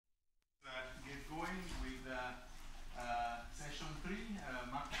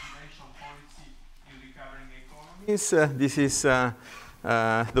This is the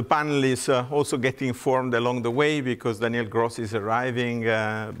panelists also getting informed along the way because Daniel Gross is arriving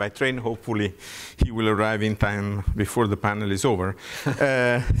by train. Hopefully, he will arrive in time before the panel is over.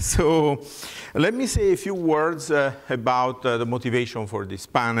 So let me say a few words about the motivation for this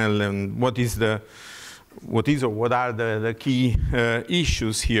panel and what are the key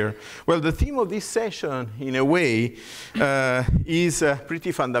issues here. Well, the theme of this session, in a way, is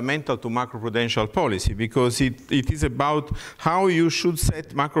pretty fundamental to macroprudential policy because it is about how you should set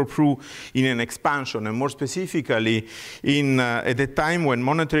macropru in an expansion, and more specifically at a time when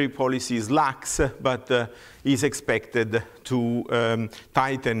monetary policy is lax, but is expected to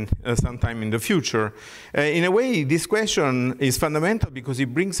tighten sometime in the future. In a way, this question is fundamental because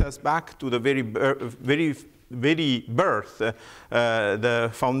it brings us back to the very birth, the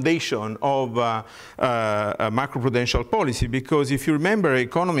foundation of macroprudential policy. Because if you remember,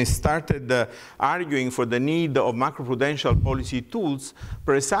 economists started arguing for the need of macroprudential policy tools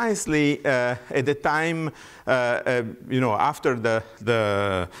precisely at the time, after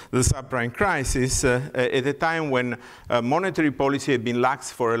the subprime crisis, at a time when monetary policy had been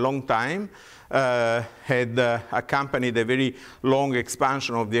lax for a long time, had accompanied a very long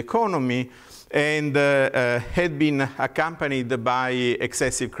expansion of the economy, and had been accompanied by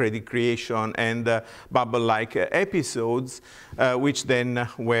excessive credit creation and bubble-like episodes, which then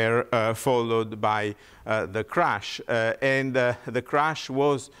were followed by the crash. And the crash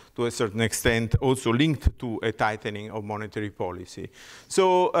was, to a certain extent, also linked to a tightening of monetary policy.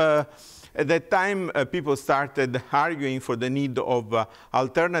 So at that time, people started arguing for the need of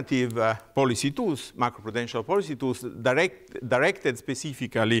alternative policy tools, macroprudential policy tools, directed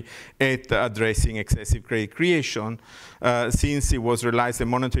specifically at addressing excessive credit creation, since it was realized that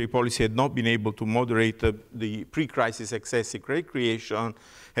monetary policy had not been able to moderate the pre-crisis excessive credit creation,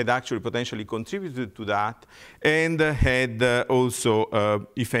 had actually potentially contributed to that, and had also,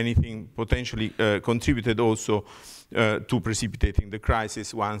 if anything, potentially contributed also to precipitating the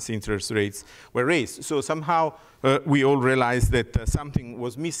crisis once interest rates were raised. So somehow we all realized that something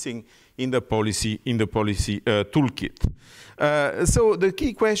was missing in the policy toolkit. So the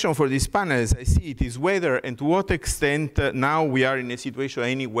key question for this panel, as I see it, is whether and to what extent now we are in a situation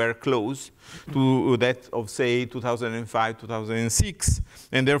anywhere close to that of, say, 2005, 2006,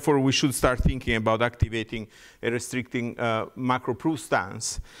 and therefore we should start thinking about activating a restricting macropru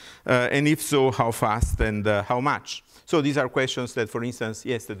stance, and if so, how fast and how much. So these are questions that, for instance,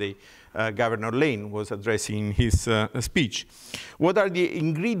 yesterday Governor Lane was addressing in his speech. What are the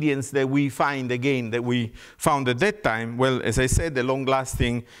ingredients that we find, again, that we found at that time? Well, as I said, the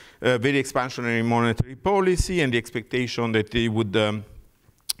long-lasting, very expansionary monetary policy and the expectation that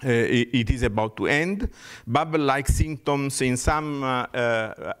it is about to end. Bubble-like symptoms in some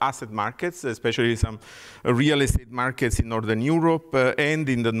asset markets, especially some real estate markets in Northern Europe and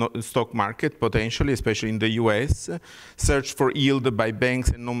in the stock market, potentially, especially in the US. Search for yield by banks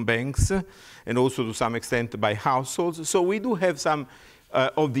and non-banks, and also to some extent by households. So we do have some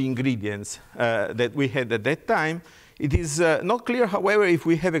of the ingredients that we had at that time. It is not clear, however, if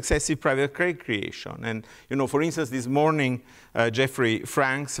we have excessive private credit creation. And, for instance, this morning, Jeffrey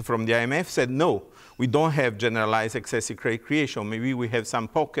Franks from the IMF said, no, we don't have generalized excessive credit creation. Maybe we have some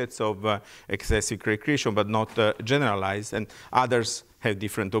pockets of excessive credit creation, but not generalized. And others have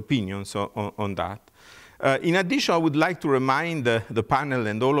different opinions on that. In addition, I would like to remind the panel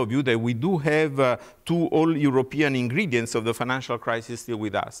and all of you that we do have two all-European ingredients of the financial crisis still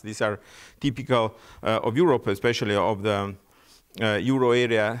with us. These are typical of Europe, especially of the euro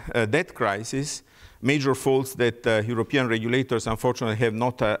area debt crisis, major faults that European regulators unfortunately have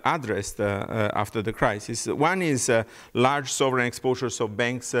not addressed after the crisis. One is large sovereign exposures of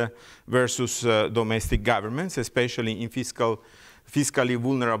banks versus domestic governments, especially in fiscally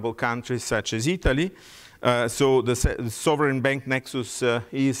vulnerable countries such as Italy. So the sovereign bank nexus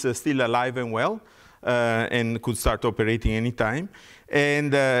is still alive and well and could start operating anytime.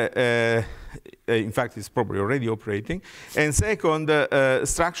 And in fact, it's probably already operating. And second,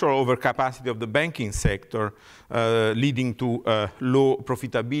 structural overcapacity of the banking sector leading to low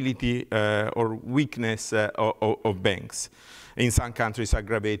profitability or weakness of banks. In some countries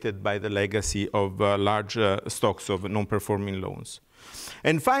aggravated by the legacy of large stocks of non-performing loans.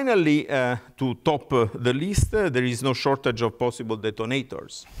 And finally, to top the list, there is no shortage of possible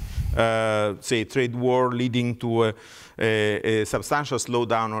detonators. Say, trade war leading to a substantial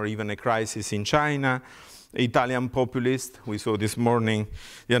slowdown or even a crisis in China, Italian populist. We saw this morning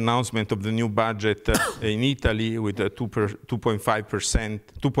the announcement of the new budget in Italy with a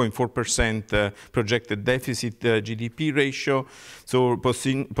 2.4% projected deficit GDP ratio. So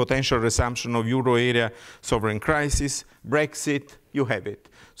potential resumption of euro area sovereign crisis, Brexit, you have it.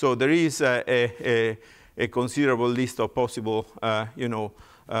 So there is a considerable list of possible,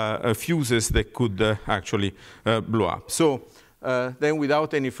 fuses that could actually blow up. So then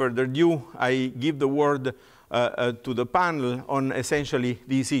without any further ado, I give the word to the panel on essentially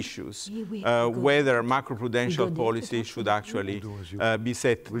these issues, whether macroprudential policy should actually be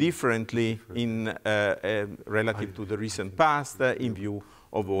set differently in relative to the recent past in view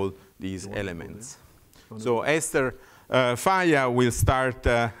of all these elements. So Esther Faya will start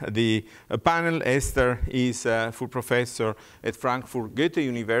the panel. Esther is a full professor at Frankfurt Goethe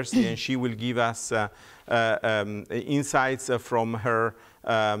University, and she will give us insights from her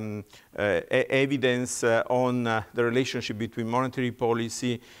evidence on the relationship between monetary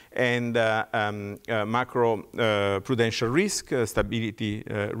policy and macroprudential risk, stability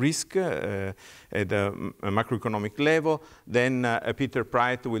risk at the macroeconomic level. Then Peter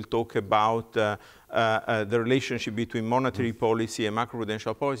Praet will talk about the relationship between monetary policy and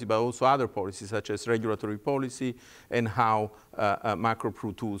macroprudential policy, but also other policies such as regulatory policy and how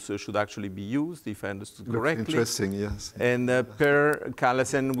macropru tools should actually be used, if I understood correctly. Interesting, yes. And Per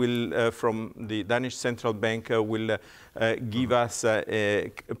Callesen will, from the Danish Central Bank, will give us a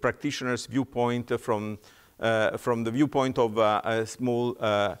practitioner's viewpoint from the viewpoint of a small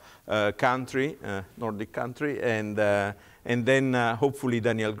country, Nordic country, and then hopefully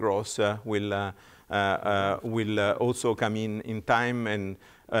Daniel Gross will also come in time and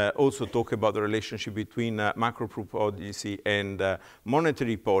also talk about the relationship between macropru policy and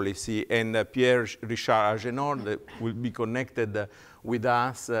monetary policy, and Pierre-Richard Agenor that will be connected with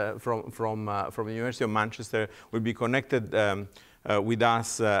us from the University of Manchester, will be connected with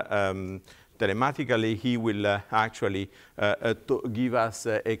us telematically. He will actually give us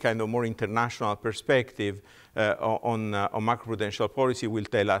a kind of more international perspective on macroprudential policy. Will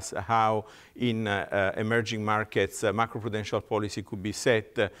tell us how in emerging markets macroprudential policy could be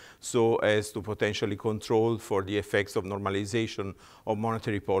set so as to potentially control for the effects of normalization of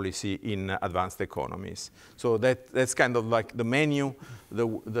monetary policy in advanced economies. So that's kind of like the menu.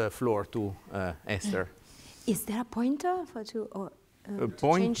 The floor to Esther. Is there a pointer for to change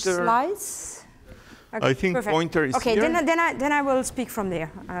pointer, slides? Okay, I think perfect. pointer is okay, here. then I will speak from there.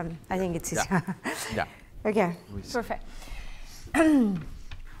 I think it's easier. Yeah. Yeah. Okay, perfect.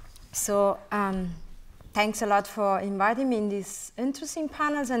 So thanks a lot for inviting me in these interesting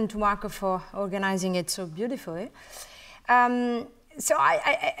panels, and to Marco for organizing it so beautifully. So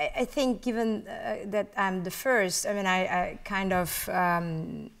I think, given that I'm the first, I mean, I kind of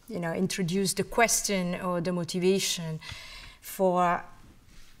introduced the question or the motivation for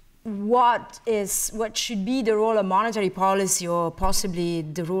what should be the role of monetary policy, or possibly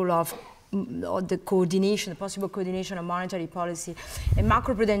the role of or the possible coordination of monetary policy and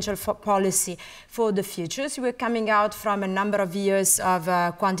macroprudential policy for the future. So we're coming out from a number of years of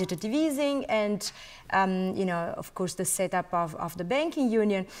quantitative easing and, of course, the setup of the banking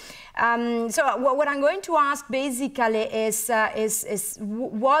union. So what I'm going to ask basically is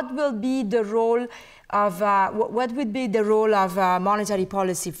what will be the role of what would be the role of monetary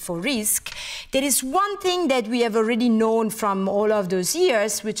policy for risk. There is one thing that we have already known from all of those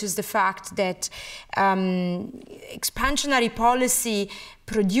years, which is the fact that expansionary policy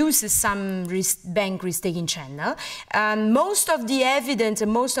produces some bank risk-taking channel. Most of the evidence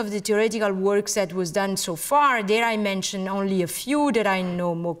and most of the theoretical works that was done so far, there I mention only a few that I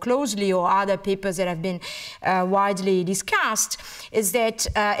know more closely, or other papers that have been widely discussed, is that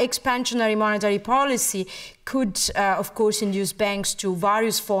expansionary monetary policy could, of course, induce banks to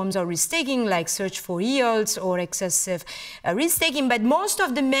various forms of risk-taking, like search for yields or excessive risk-taking. But most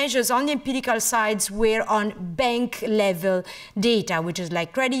of the measures on the empirical sides were on bank-level data, which is like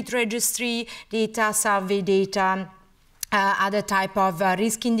credit registry data, survey data, other type of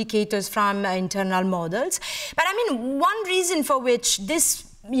risk indicators from internal models. But I mean, one reason for which this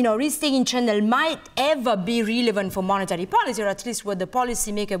risk-taking channel might ever be relevant for monetary policy, or at least what the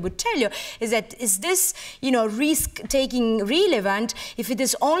policymaker would tell you, is that is this, risk-taking relevant? If it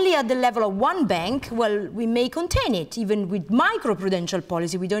is only at the level of one bank, well, we may contain it. Even with microprudential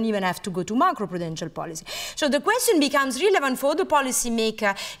policy, we don't even have to go to macroprudential policy. So the question becomes relevant for the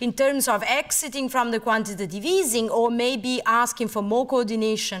policymaker in terms of exiting from the quantitative easing, or maybe asking for more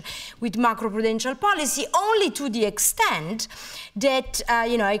coordination with macroprudential policy, only to the extent that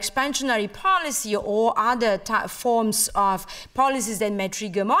expansionary policy or other forms of policies that may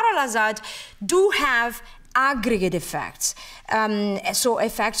trigger moral hazard do have aggregate effects, so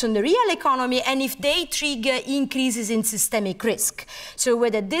effects on the real economy, and if they trigger increases in systemic risk. So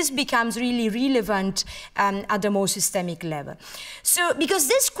whether this becomes really relevant at the more systemic level. So because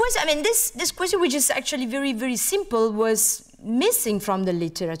this question, I mean, this question, which is actually very, very simple, was missing from the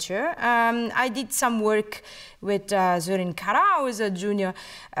literature. I did some work with Sören Kara, who is a junior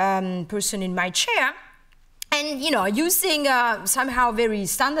person in my chair. And, you know, using somehow very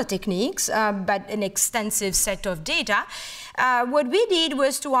standard techniques, but an extensive set of data, what we did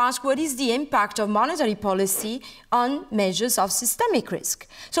was to ask what is the impact of monetary policy on measures of systemic risk.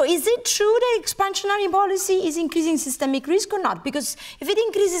 So is it true that expansionary policy is increasing systemic risk or not? Because if it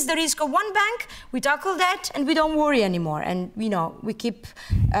increases the risk of one bank, we tackle that and we don't worry anymore. And, you know, we keep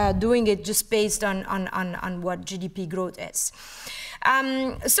doing it just based on what GDP growth is.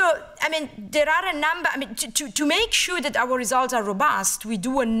 So, I mean, there are a number, I mean, to make sure that our results are robust, we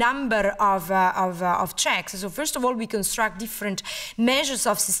do a number of checks. So first of all, we construct different measures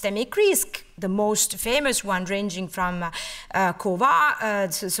of systemic risk. The most famous one ranging from COVA,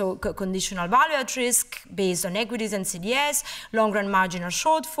 so conditional value at risk based on equities and CDS, long-run marginal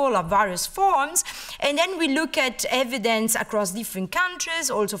shortfall of various forms. And then we look at evidence across different countries,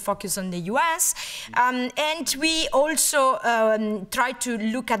 also focus on the US. And we also try to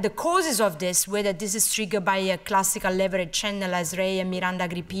look at the causes of this, whether this is triggered by a classical leverage channel as Ray and Miranda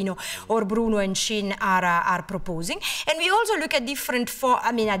Agrippino or Bruno and Chin are proposing. And we also look at different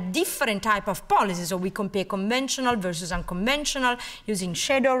type of policies. So we compare conventional versus unconventional, using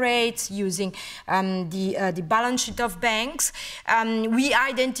shadow rates, using the balance sheet of banks. We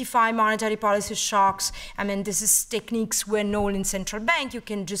identify monetary policy shocks. I mean, this is techniques well known in central bank. You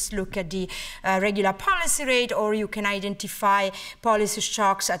can just look at the regular policy rate, or you can identify policy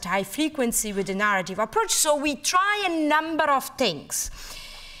shocks at high frequency with the narrative approach. So we try a number of things.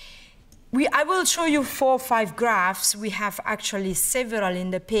 I will show you 4 or 5 graphs. We have actually several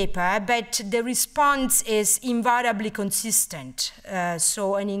in the paper, but the response is invariably consistent.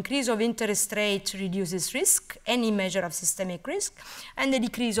 So an increase of interest rate reduces risk, any measure of systemic risk, and the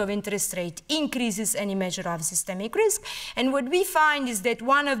decrease of interest rate increases any measure of systemic risk. And what we find is that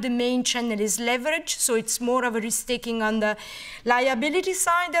one of the main channels is leverage, so it's more of a risk-taking on the liability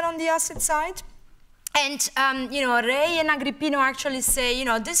side than on the asset side. And, you know, Ray and Agrippino actually say, you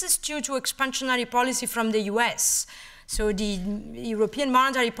know, this is due to expansionary policy from the US. So the European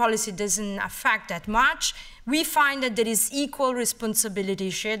monetary policy doesn't affect that much. We find that there is equal responsibility,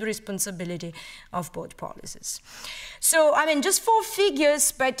 shared responsibility of both policies. So, I mean, just 4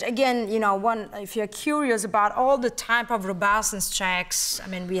 figures, but again, you know, if you're curious about all the type of robustness checks, I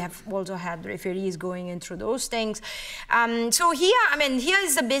mean, we have also had referees going in through those things. So here, I mean, here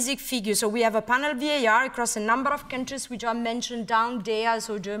is the basic figure. So we have a panel VAR across a number of countries which are mentioned down there,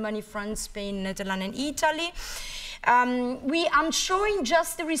 so Germany, France, Spain, Netherlands, and Italy. I'm showing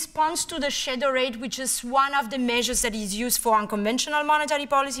just the response to the shadow rate, which is one of the measures that is used for unconventional monetary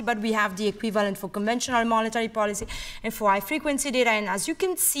policy, but we have the equivalent for conventional monetary policy and for high-frequency data. And as you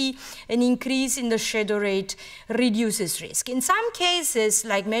can see, an increase in the shadow rate reduces risk. In some cases,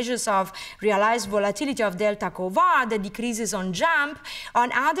 like measures of realized volatility of delta COVA, the decreases on jump.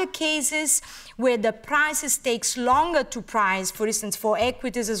 On other cases, where the prices takes longer to price, for instance, for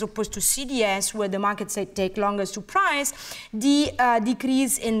equities as opposed to CDS, where the markets take longer to price, the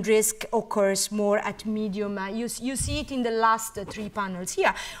decrease in risk occurs more at medium. You see it in the last 3 panels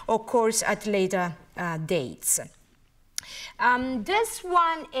here, occurs at later dates. This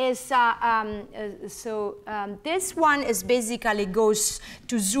one is basically goes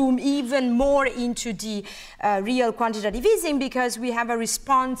to zoom even more into the real quantitative easing, because we have a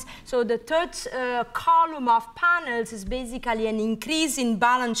response. So the third column of panels is basically an increase in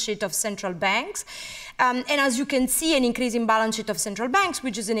balance sheet of central banks. And as you can see, an increase in balance sheet of central banks,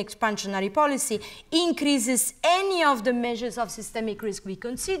 which is an expansionary policy, increases any of the measures of systemic risk we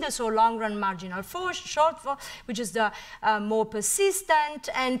consider. So long-run marginal shortfall, which is the more persistent,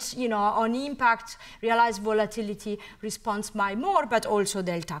 and, you know, on impact, realized volatility responds by more, but also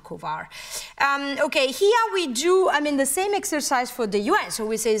delta COVAR. Okay, here we do, I mean, the same exercise for the US. So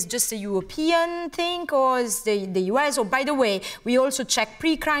we say it's just a European thing, or is the US? Or by the way, we also check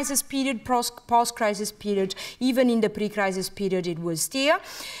pre-crisis period, post-crisis period. Even in the pre-crisis period, it was there.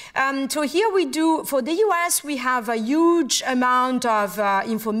 So here we do, for the US, we have a huge amount of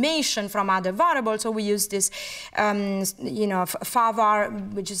information from other variables. So we use this, you know, FAVAR,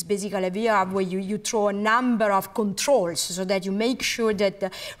 which is basically a VR where you throw a number of controls so that you make sure that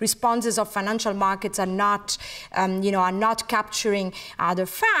the responses of financial markets are not, you know, are not capturing other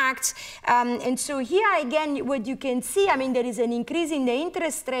facts. And so here again, what you can see, I mean, there is an increase in the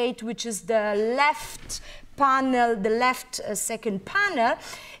interest rate, which is the left panel, the left second panel,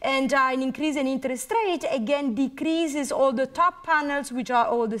 and an increase in interest rate again decreases all the top panels, which are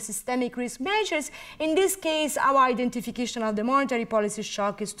all the systemic risk measures. In this case, our identification of the monetary policy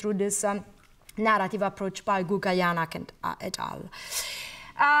shock is through this narrative approach by Gugayanak and et al.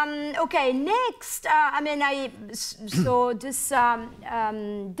 Okay, next, so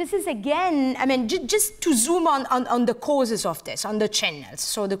this is again, just to zoom on the causes of this, on the channels.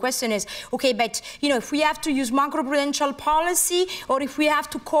 So the question is, okay, but, if we have to use macroprudential policy or if we have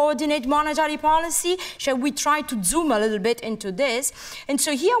to coordinate monetary policy, shall we try to zoom a little bit into this? And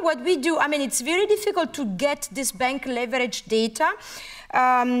so here what we do, it's very difficult to get this bank leverage data.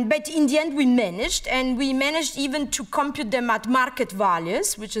 But in the end, we managed, and we managed even to compute them at market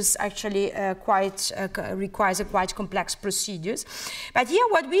values, which is actually requires a quite complex procedures. But here,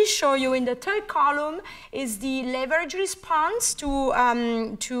 what we show you in the third column is the leverage response to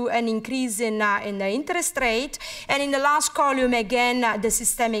an increase in the interest rate, and in the last column again the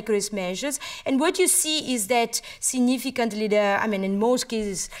systemic risk measures. And what you see is that significantly, in most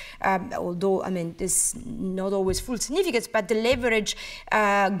cases, although this not always full significance, but the leverage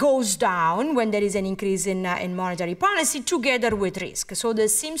goes down when there is an increase in monetary policy together with risk. So there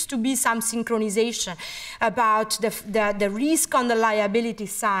seems to be some synchronization about the risk on the liability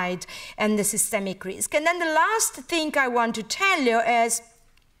side and the systemic risk. And then the last thing I want to tell you is,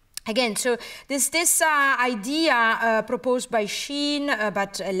 again, so this idea proposed by Sheen,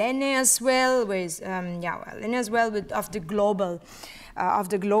 but Elene as well, of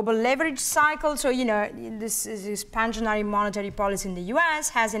the global leverage cycle. So, this expansionary monetary policy in the US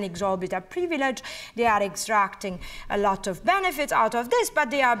has an exorbitant privilege. They are extracting a lot of benefits out of this,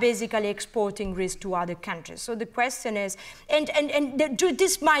 but they are basically exporting risk to other countries. So the question is,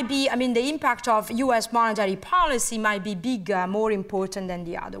 this might be, the impact of US monetary policy might be bigger, more important than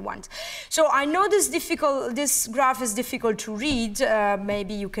the other ones. So I know this graph is difficult to read.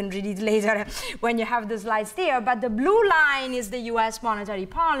 Maybe you can read it later when you have the slides there, but the blue line is the US monetary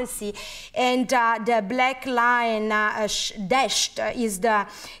policy, and the black line dashed is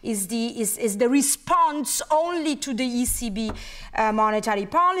the response only to the ECB monetary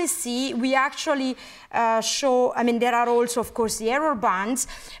policy. We actually show, there are also, of course, the error bands,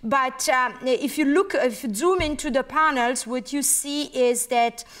 but if you zoom into the panels, what you see is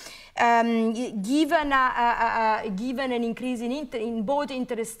that given an increase in both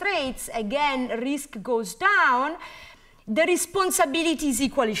interest rates, again, risk goes down. The responsibility is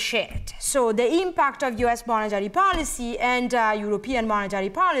equally shared. So the impact of US monetary policy and European monetary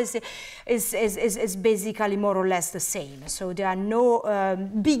policy is basically more or less the same. So there are no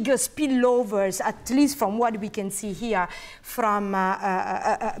bigger spillovers, at least from what we can see here from,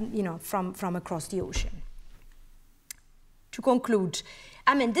 from across the ocean. To conclude,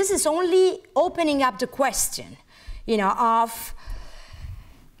 this is only opening up the question, of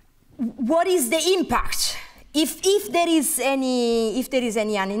what is the impact if there is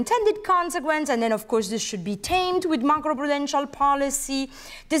any unintended consequence, and then of course this should be tamed with macroprudential policy.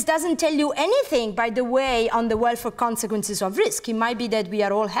 This doesn't tell you anything, by the way, on the welfare consequences of risk. It might be that we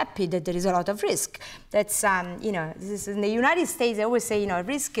are all happy that there is a lot of risk. That's this is in the United States. They always say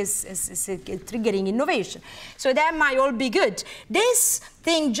risk is triggering innovation. So that might all be good. This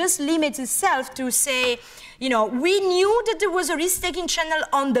thing just limits itself to say, we knew that there was a risk-taking channel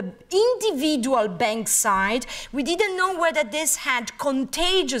on the individual bank side. We didn't know whether this had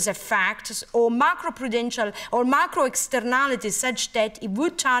contagious effects or macroprudential or macro externalities such that it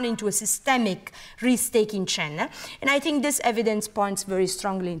would turn into a systemic risk-taking channel. And I think this evidence points very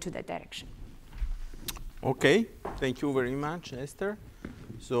strongly into that direction. Okay, thank you very much, Esther.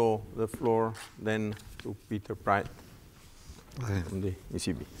 So the floor then to Peter Pratt from the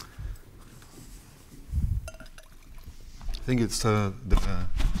ECB. I think it's the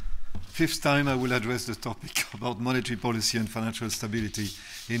fifth time I will address the topic about monetary policy and financial stability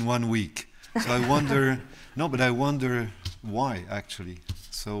in 1 week. So I wonder, I wonder why, actually.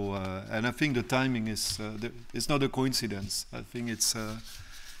 So, and I think the timing is, it's not a coincidence. I think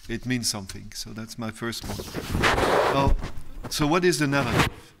it means something. So that's my first point. Well, so what is the narrative?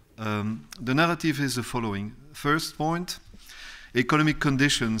 The narrative is the following. First point, economic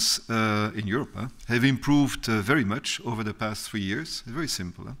conditions in Europe have improved very much over the past 3 years. It's very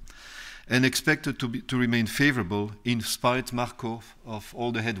simple. And expected to remain favorable in spite, Marco, of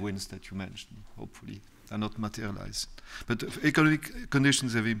all the headwinds that you mentioned. Hopefully, are not materialized. But economic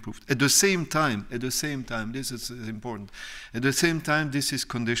conditions have improved. At the same time, this is important. At the same time, this is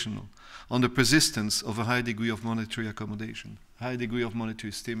conditional on the persistence of a high degree of monetary accommodation, high degree of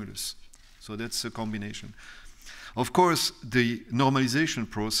monetary stimulus. So that's a combination. Of course, the normalization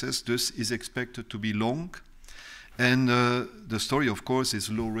process thus is expected to be long And the story, of course, is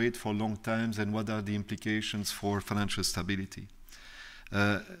low rate for long times and what are the implications for financial stability.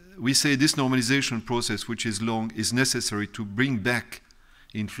 We say this normalization process, which is long, is necessary to bring back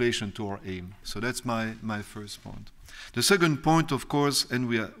inflation to our aim. So that's my first point. The second point, of course, and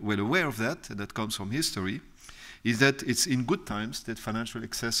we are well aware of that, and that comes from history, is that it's in good times that financial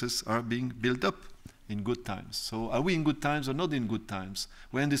excesses are being built up in good times. So are we in good times or not in good times?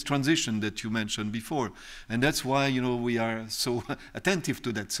 We're in this transition that you mentioned before. And that's why, you know, we are so attentive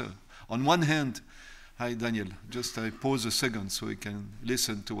to that, sir. On one hand, hi, Daniel, just I pause a second so you can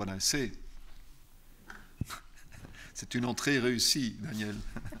listen to what I say. C'est une entrée réussie, Daniel.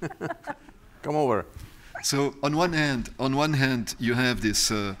 Come over. So on one hand, you have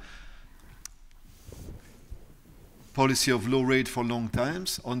this policy of low rate for long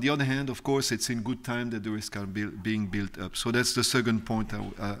times. On the other hand, of course, it's in good time that the risks are being built up. So that's the second point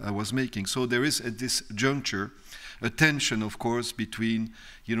I was making. So there is at this juncture a tension, of course, between,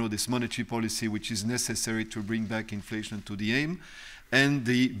 you know, this monetary policy which is necessary to bring back inflation to the aim, and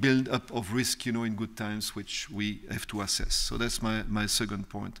the build-up of risk, you know, in good times, which we have to assess. So that's my second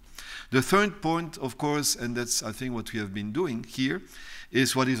point. The third point, of course, and that's, I think, what we have been doing here,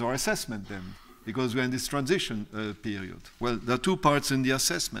 is what is our assessment then? Because we're in this transition period. Well, there are two parts in the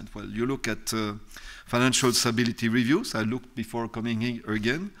assessment. Well, you look at financial stability reviews. I looked before coming here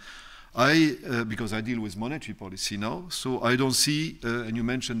again. Because I deal with monetary policy now, so I don't see, and you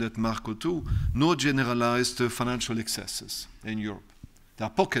mentioned that, Marco, too, no generalized financial excesses in Europe. There are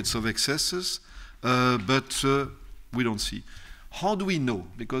pockets of excesses, but we don't see. How do we know?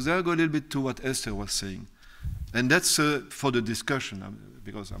 Because I'll go a little bit to what Esther was saying. And that's for the discussion,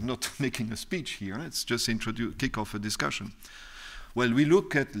 because I'm not making a speech here. It's just kick off a discussion. Well, we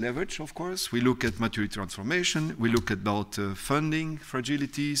look at leverage, of course. We look at maturity transformation. We look at about funding,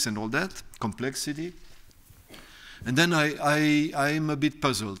 fragilities, and all that, complexity. And then I'm a bit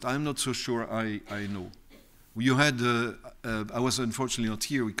puzzled. I'm not so sure I know. You had, I was unfortunately not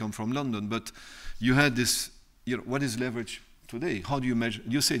here. We come from London. But you had this, you know, what is leverage today? How do you measure?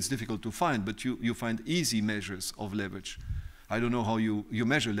 You say it's difficult to find, but you find easy measures of leverage. I don't know how you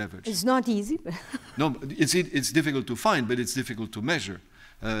measure leverage. It's not easy. But no, it's difficult to find, but it's difficult to measure.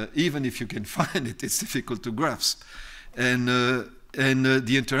 Even if you can find it, it's difficult to grasp. And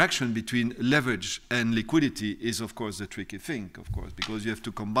the interaction between leverage and liquidity is, of course, the tricky thing, of course, because you have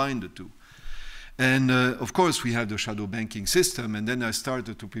to combine the two. And of course, we have the shadow banking system. And then I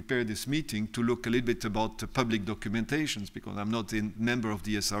started to prepare this meeting to look a little bit about the public documentations, because I'm not a member of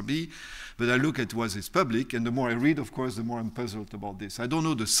the ESRB, but I look at what is public. And the more I read, of course, the more I'm puzzled about this. I don't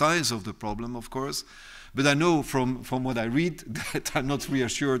know the size of the problem, of course, but I know from what I read that I'm not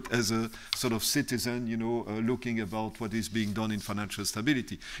reassured as a sort of citizen, you know, looking about what is being done in financial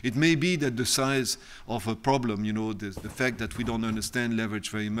stability. It may be that the size of a problem, you know, the fact that we don't understand leverage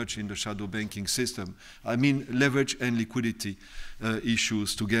very much in the shadow banking system. I mean, leverage and liquidity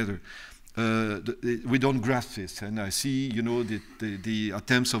issues together. We don't grasp this, and I see, you know, the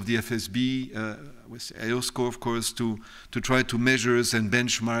attempts of the FSB with EOSCO, of course, to try to measure and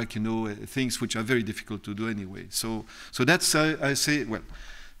benchmark, you know, things which are very difficult to do anyway. So that's, I say, well,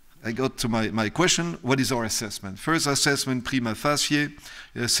 I got to my question, what is our assessment? First assessment, prima facie,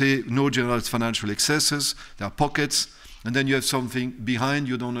 say no generalized financial excesses, there are pockets, and then you have something behind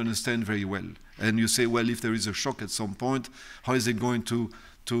you don't understand very well. And you say, well, if there is a shock at some point, how is it going to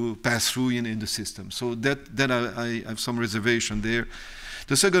pass through in the system? So that I have some reservation there.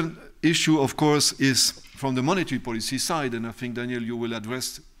 The second issue, of course, is from the monetary policy side, and I think, Daniel, you will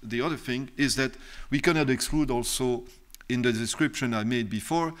address the other thing, is that we cannot exclude also, in the description I made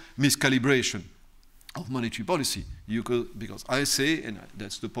before, miscalibration of monetary policy. Because I say, and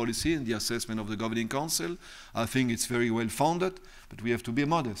that's the policy and the assessment of the Governing Council, I think it's very well founded, but we have to be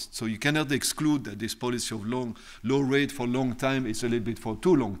modest. So you cannot exclude that this policy of low rate for long time is a little bit for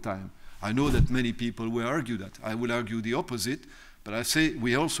too long time. I know that many people will argue that. I will argue the opposite, but I say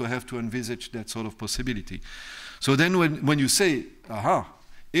we also have to envisage that sort of possibility. So then when you say, aha,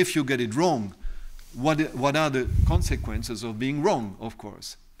 if you get it wrong, what are the consequences of being wrong, of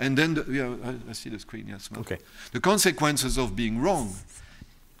course? And then, I see the screen, yes. Okay. The consequences of being wrong,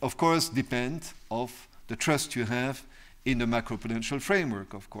 of course, depend on the trust you have in the macroprudential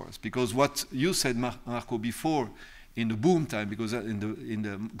framework, of course. Because what you said, Marco, before, in the boom time, because in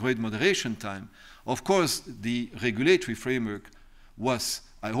the great moderation time, of course, the regulatory framework was,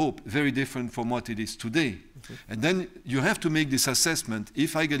 I hope, very different from what it is today. Okay. And then you have to make this assessment.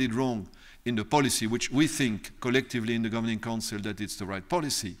 If I get it wrong in the policy, which we think collectively in the Governing Council that it's the right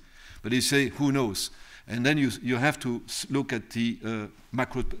policy, but they say, who knows? And then you have to look at the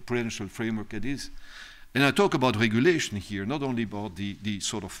macroprudential framework it is. And I talk about regulation here, not only about the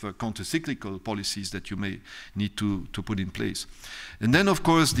sort of counter-cyclical policies that you may need to put in place. And then, of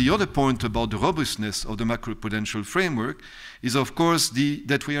course, the other point about the robustness of the macroprudential framework is, of course,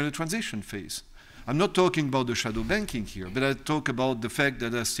 that we are in a transition phase. I'm not talking about the shadow banking here, but I talk about the fact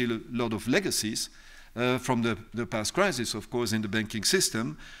that there are still a lot of legacies from the past crisis, of course, in the banking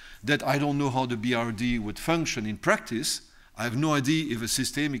system, that I don't know how the BRD would function in practice. I have no idea if a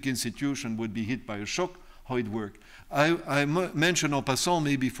systemic institution would be hit by a shock, how it worked. I mention en passant,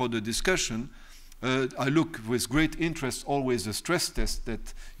 maybe for the discussion, I look with great interest always the stress test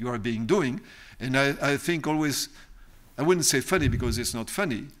that you are doing, and I think always, I wouldn't say funny because it's not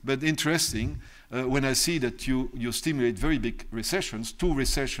funny, but interesting when I see that you stimulate very big recessions, 2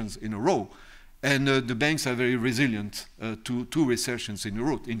 recessions in a row, and the banks are very resilient to 2 recessions in a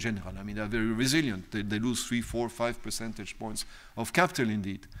row in general. I mean, they're very resilient. They lose 3, 4, 5 percentage points of capital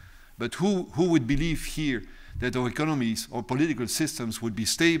indeed. But who would believe here that our economies or political systems would be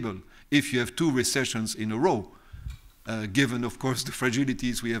stable if you have 2 recessions in a row, given, of course, the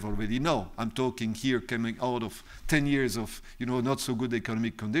fragilities we have already now? I'm talking here coming out of 10 years of not so good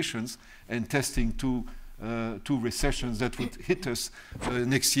economic conditions and testing 2 recessions that would hit us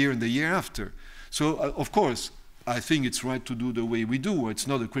next year and the year after. So, of course, I think it's right to do the way we do. It's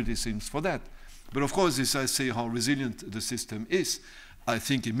not a criticism for that. But, of course, as I say how resilient the system is, I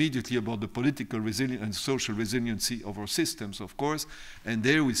think immediately about the political resilience and social resiliency of our systems, of course. And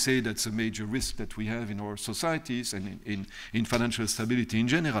there we say that's a major risk that we have in our societies and in financial stability in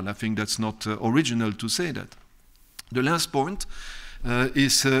general. I think that's not original to say that. The last point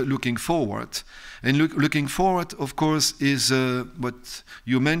is looking forward. And looking forward, of course, is what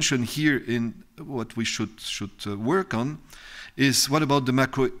you mentioned here in what we should work on, is what about the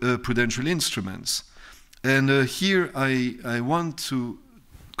macroprudential instruments? And here I want to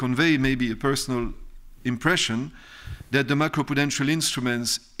convey maybe a personal impression that the macroprudential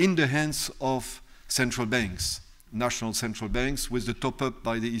instruments in the hands of central banks, national central banks, with the top-up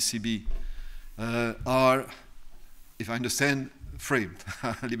by the ECB, are, if I understand, framed,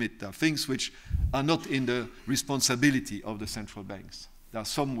 limit. There are things which are not in the responsibility of the central banks. There are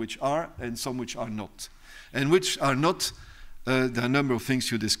some which are and some which are not. And which are not, there are a number of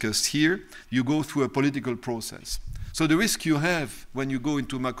things you discussed here. You go through a political process. So the risk you have when you go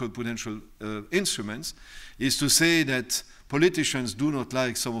into macroprudential instruments is to say that politicians do not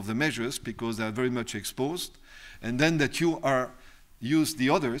like some of the measures because they are very much exposed, and then that you use the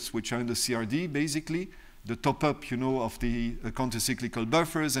others, which are in the CRD basically, the top-up, of the counter-cyclical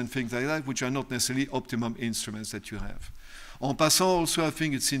buffers and things like that, which are not necessarily optimum instruments that you have. En passant, also, I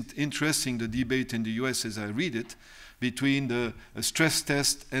think it's interesting, the debate in the US as I read it, between the stress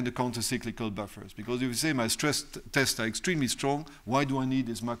test and the counter-cyclical buffers. Because if you say my stress tests are extremely strong, why do I need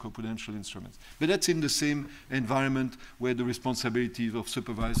these macroprudential instruments? But that's in the same environment where the responsibility of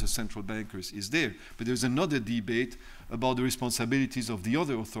supervisors, central bankers is there. But there's another debate about the responsibilities of the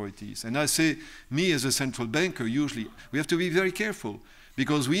other authorities. And I say, me as a central banker, usually, we have to be very careful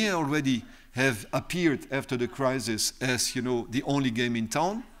because we already have appeared after the crisis as, the only game in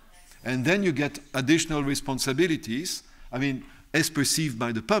town. And then you get additional responsibilities, I mean, as perceived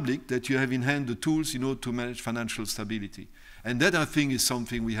by the public, that you have in hand the tools, to manage financial stability. And that, I think, is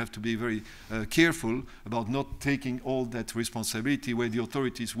something we have to be very careful about, not taking all that responsibility where the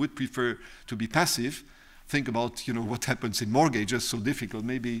authorities would prefer to be passive. Think about, what happens in mortgages, so difficult.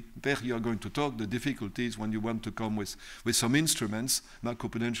 Maybe, Pierre, you are going to talk the difficulties when you want to come with some instruments,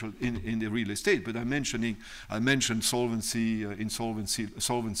 macroprudential in the real estate. But I mentioned solvency,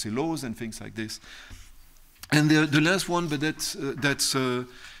 solvency laws and things like this. And the last one, but that's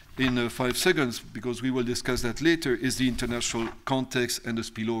in 5 seconds, because we will discuss that later, is the international context and the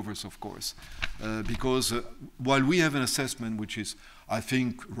spillovers, of course. Because while we have an assessment which is, I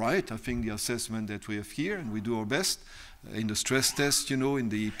think, right, I think the assessment that we have here, and we do our best in the stress test, in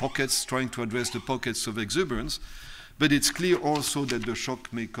the pockets, trying to address the pockets of exuberance, but it's clear also that the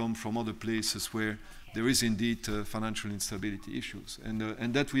shock may come from other places where there is indeed financial instability issues.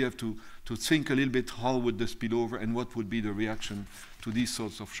 And that we have to think a little bit how would this spill over and what would be the reaction to these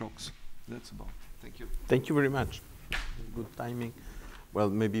sorts of shocks. That's about it. Thank you. Thank you very much. Good timing. Well,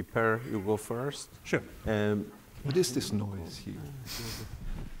 maybe Per, you go first. Sure. What is this noise here?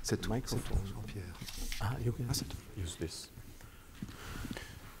 It's a microphone. Pierre. You can use this.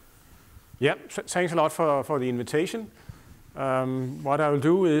 Yeah, thanks a lot for the invitation. What I will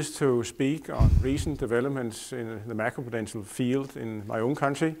do is to speak on recent developments in the macroprudential field in my own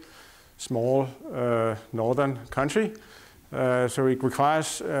country, small northern country. So it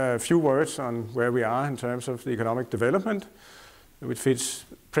requires a few words on where we are in terms of the economic development, which fits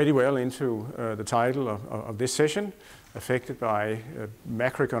pretty well into the title of this session, affected by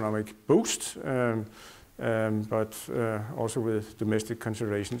macroeconomic boost, but also with domestic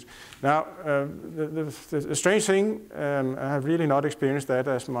considerations. Now, the strange thing, I have really not experienced that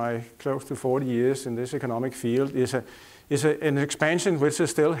as my close to 40 years in this economic field, is an expansion which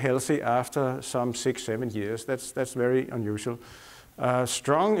is still healthy after some 6-7 years. That's very unusual.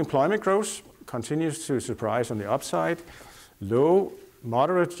 Strong employment growth continues to surprise on the upside. Low,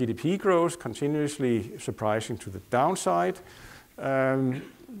 moderate GDP growth continuously surprising to the downside.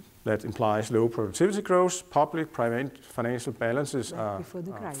 That implies low productivity growth. Public-private financial balances are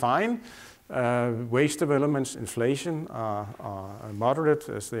fine. Wage developments, inflation are moderate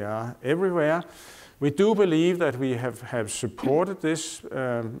as they are everywhere. We do believe that we have supported this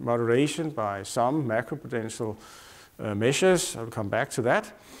moderation by some macroprudential measures. I'll come back to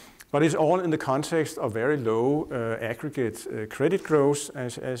that. But it's all in the context of very low aggregate credit growth,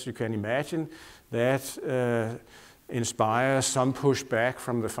 as you can imagine. That inspires some pushback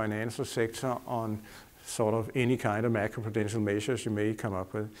from the financial sector on sort of any kind of macroprudential measures you may come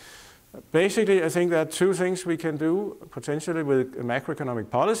up with. Basically, I think there are two things we can do potentially with macroeconomic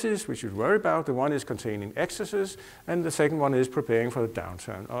policies we should worry about. The one is containing excesses, and the second one is preparing for the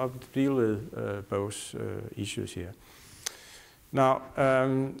downturn. I'll deal with both issues here. Now,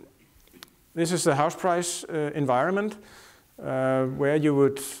 this is the house price environment. Where you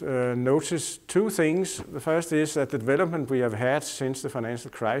would notice two things. The first is that the development we have had since the financial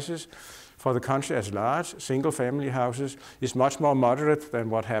crisis for the country as large, single-family houses, is much more moderate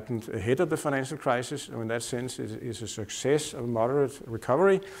than what happened ahead of the financial crisis. So in that sense, it is a success of moderate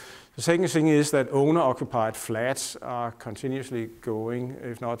recovery. The second thing is that owner-occupied flats are continuously going,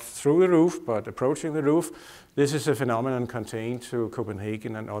 if not through the roof, but approaching the roof. This is a phenomenon contained to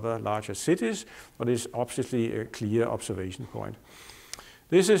Copenhagen and other larger cities, but is obviously a clear observation point.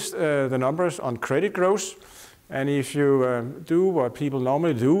 This is the numbers on credit growth. And if you do what people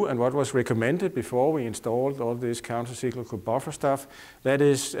normally do and what was recommended before we installed all this counter-cyclical buffer stuff, that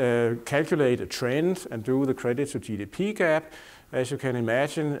is calculate a trend and do the credit to GDP gap. As you can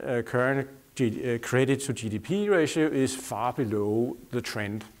imagine, current credit to GDP ratio is far below the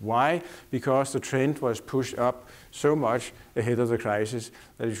trend. Why? Because the trend was pushed up so much ahead of the crisis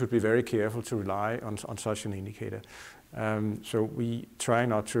that you should be very careful to rely on such an indicator. So we try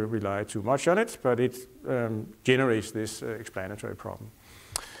not to rely too much on it, but it generates this explanatory problem.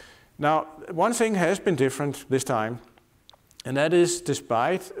 Now, one thing has been different this time, and that is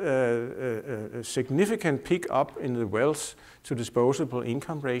despite a significant pick-up in the wealth to disposable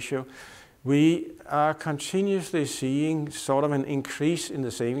income ratio, we are continuously seeing sort of an increase in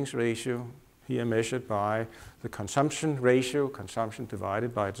the savings ratio, here measured by the consumption ratio, consumption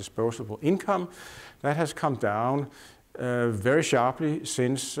divided by disposable income. That has come down very sharply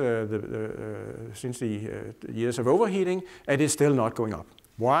since the years of overheating, and it's still not going up.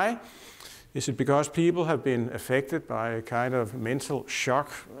 Why? Is it because people have been affected by a kind of mental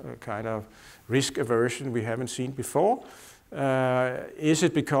shock, a kind of risk aversion we haven't seen before? Is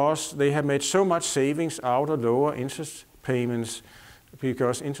it because they have made so much savings out of lower interest payments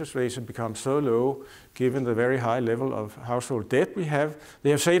because interest rates have become so low given the very high level of household debt we have? They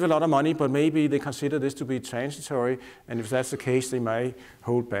have saved a lot of money, but maybe they consider this to be transitory, and if that's the case, they may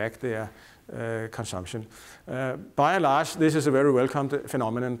hold back their consumption. By and large, this is a very welcome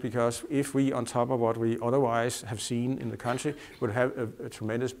phenomenon, because if we, on top of what we otherwise have seen in the country, would have a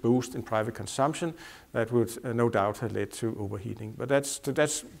tremendous boost in private consumption, that would no doubt have led to overheating. But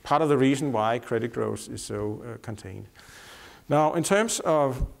that's part of the reason why credit growth is so contained. Now, in terms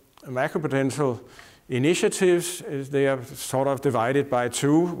of macroprudential initiatives, they are sort of divided by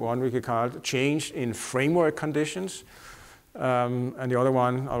two. One we could call change in framework conditions, and the other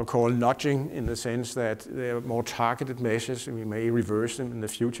one I'll call nudging, in the sense that they are more targeted measures, and we may reverse them in the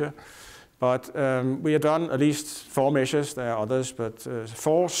future. But we have done at least 4 measures. There are others, but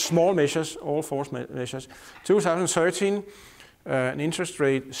 4 small measures, all 4 measures. 2013, an interest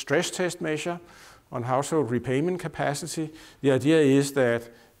rate stress test measure on household repayment capacity. The idea is that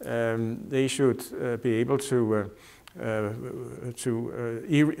they should be able to,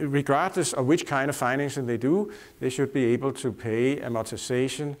 regardless of which kind of financing they do, they should be able to pay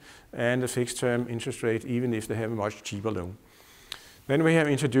amortization and a fixed-term interest rate, even if they have a much cheaper loan. Then we have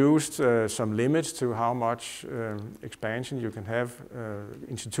introduced some limits to how much expansion you can have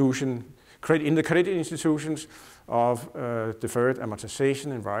in the credit institutions of deferred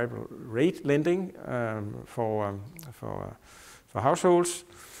amortization and variable rate lending for households.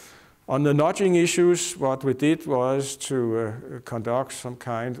 On the nudging issues, what we did was to conduct some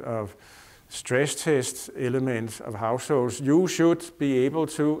kind of stress test element of households, you should be able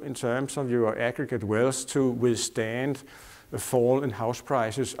to, in terms of your aggregate wealth, to withstand a fall in house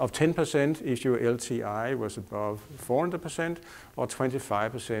prices of 10% if your LTI was above 400%, or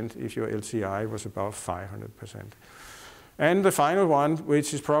 25% if your LTI was above 500%. And the final one,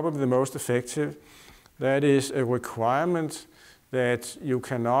 which is probably the most effective, that is a requirement that you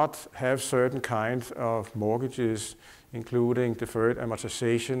cannot have certain kinds of mortgages, including deferred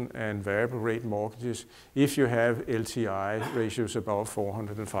amortization and variable rate mortgages, if you have LTI ratios above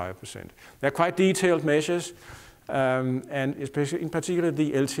 405%. They're quite detailed measures, and especially in particular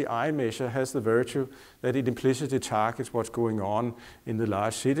the LTI measure has the virtue that it implicitly targets what's going on in the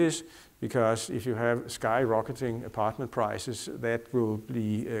large cities, because if you have skyrocketing apartment prices, that will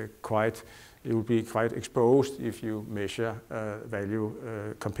be quite exposed if you measure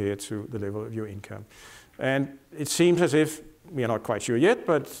value compared to the level of your income. And it seems as if, we are not quite sure yet,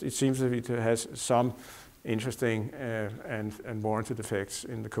 but it seems as if it has some interesting and warranted effects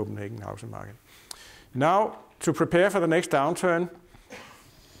in the Copenhagen housing market. Now, to prepare for the next downturn,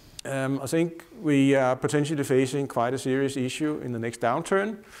 I think we are potentially facing quite a serious issue in the next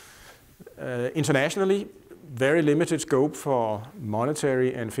downturn. Internationally, very limited scope for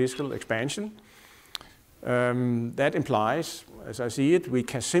monetary and fiscal expansion. That implies, as I see it, we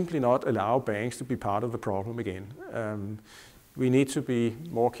can simply not allow banks to be part of the problem again. We need to be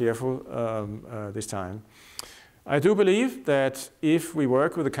more careful this time. I do believe that if we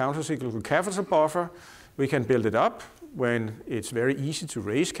work with a countercyclical capital buffer, we can build it up when it's very easy to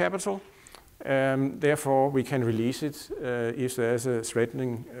raise capital. Therefore, we can release it if there's a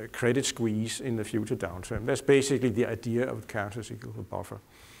threatening credit squeeze in the future downturn. That's basically the idea of the countercyclical buffer.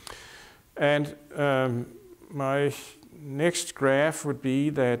 And my next graph would be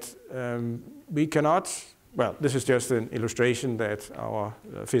that we cannot, well, this is just an illustration that our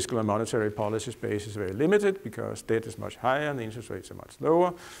fiscal and monetary policy space is very limited because debt is much higher and the interest rates are much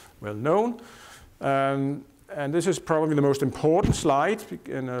lower, well known. And this is probably the most important slide,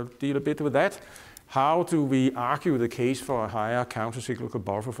 and I'll deal a bit with that. How do we argue the case for a higher countercyclical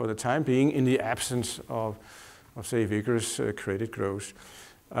buffer for the time being in the absence of say, vigorous credit growth?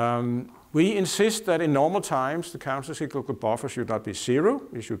 We insist that in normal times, the countercyclical buffer should not be zero,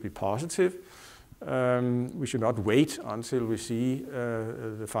 it should be positive. We should not wait until we see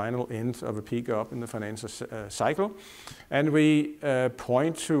the final end of a peak up in the financial cycle. And we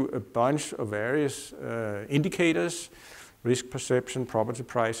point to a bunch of various indicators: risk perception, property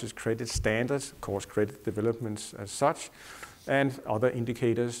prices, credit standards, of course credit developments as such, and other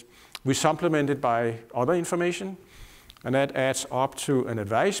indicators. We supplement it by other information, and that adds up to an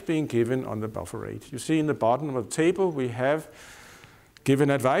advice being given on the buffer rate. You see in the bottom of the table we have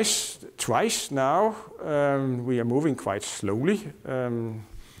given advice twice now. We are moving quite slowly,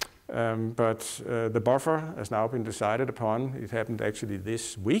 but the buffer has now been decided upon. It happened actually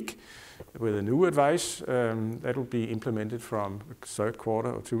this week with a new advice that will be implemented from the third quarter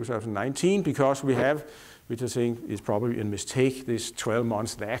of 2019, because we have, which I think is probably a mistake, this 12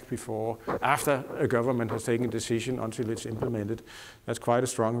 months lag before, after a government has taken a decision until it's implemented. That's quite a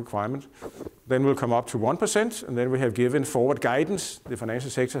strong requirement. Then we'll come up to 1%, and then we have given forward guidance. The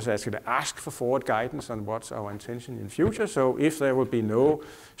financial sector has actually asked for forward guidance on what's our intention in future. So if there will be no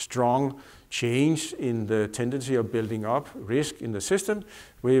strong change in the tendency of building up risk in the system,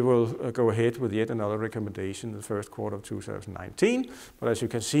 we will go ahead with yet another recommendation in the first quarter of 2019. But as you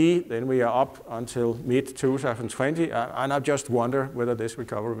can see, then we are up until mid-2020, and I just wonder whether this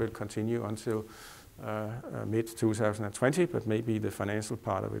recovery will continue until mid-2020, but maybe the financial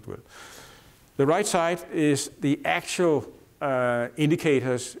part of it will. The right side is the actual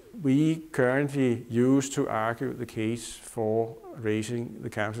indicators we currently use to argue the case for raising the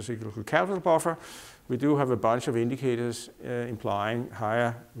countercyclical capital buffer. We do have a bunch of indicators implying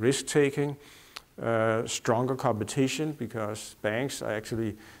higher risk-taking, stronger competition, because banks are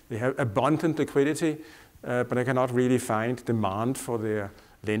actually, they have abundant liquidity, but they cannot really find demand for their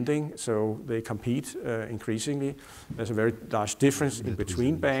lending, so they compete increasingly. There's a very large difference in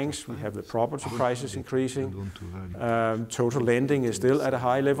between banks. We have the property prices increasing. Total lending is still at a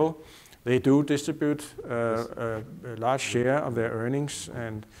high level. They do distribute a large share of their earnings,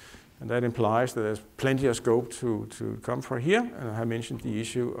 and that implies that there's plenty of scope to come from here. And I mentioned the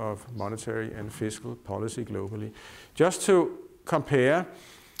issue of monetary and fiscal policy globally. Just to compare,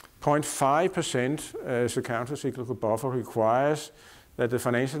 0.5% as a countercyclical buffer requires that the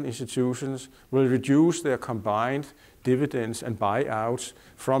financial institutions will reduce their combined dividends and buyouts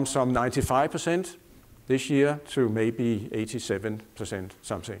from some 95% this year to maybe 87%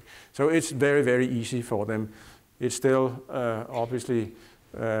 something. So it's very, very easy for them. It's still obviously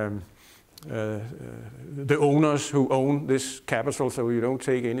the owners who own this capital, so you don't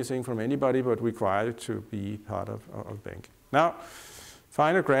take anything from anybody, but require it to be part of bank. Now,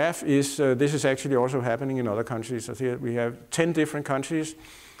 final graph is, this is actually also happening in other countries. So here we have 10 different countries,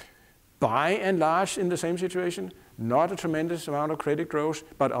 by and large in the same situation. Not a tremendous amount of credit growth,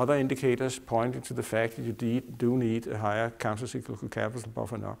 but other indicators pointing to the fact that you do need a higher countercyclical capital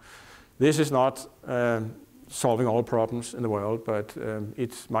buffer now. This is not solving all problems in the world, but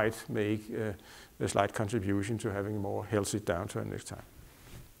it might make a slight contribution to having a more healthy downturn next time.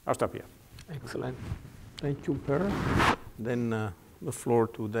 I'll stop here. Excellent. Thank you, Per. Then the floor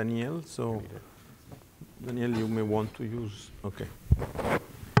to Daniel. So, Daniel, you may want to use, okay.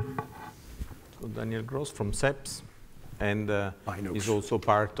 So Daniel Gross from SEPS, and is also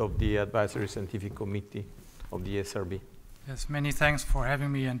part of the Advisory Scientific Committee of the ESRB. Yes, many thanks for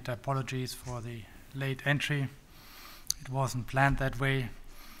having me, and apologies for the late entry. It wasn't planned that way,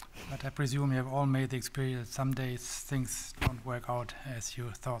 but I presume you have all made the experience that some days things don't work out as you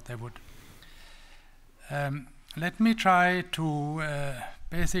thought they would. Let me try to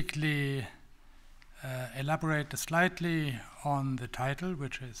basically elaborate slightly on the title,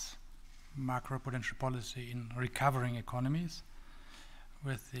 which is Macroprudential Policy in Recovering Economies,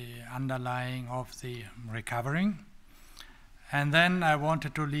 with the underlying of the recovering. And then I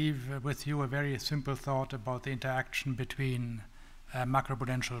wanted to leave with you a very simple thought about the interaction between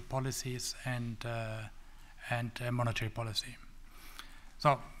macroprudential policies and monetary policy.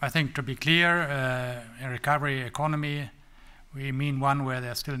 So I think, to be clear, a recovery economy, we mean one where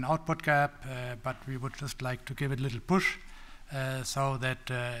there's still an output gap, but we would just like to give it a little push so that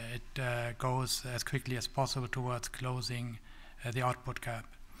it goes as quickly as possible towards closing the output gap.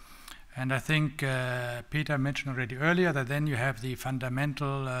 And I think Peter mentioned already earlier that then you have the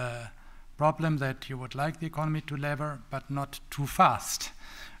fundamental problem that you would like the economy to lever, but not too fast,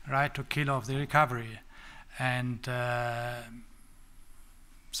 right, to kill off the recovery. And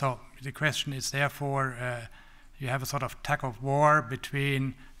so the question is, therefore, you have a sort of tug of war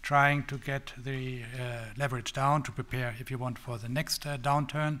between trying to get the leverage down to prepare, if you want, for the next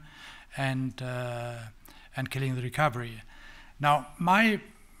downturn, and killing the recovery. Now, my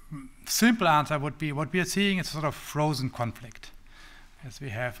simple answer would be, what we are seeing is a sort of frozen conflict, as we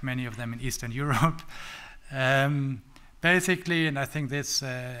have many of them in Eastern Europe. Basically, and I think this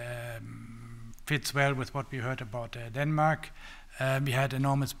fits well with what we heard about Denmark, we had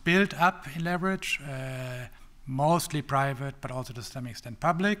enormous build-up in leverage, mostly private, but also to some extent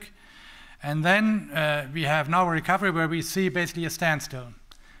public. And then we have now a recovery where we see basically a standstill,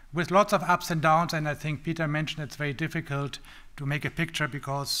 with lots of ups and downs, and I think Peter mentioned it's very difficult to make a picture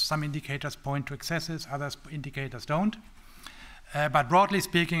because some indicators point to excesses, other indicators don't. But broadly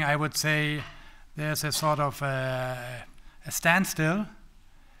speaking, I would say there's a sort of a standstill.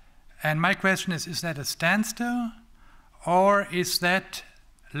 And my question is that a standstill, or is that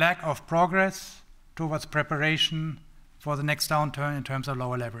lack of progress towards preparation for the next downturn in terms of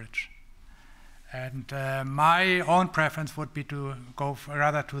lower leverage? And my own preference would be to go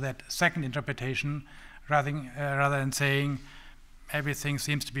rather to that second interpretation rather than saying everything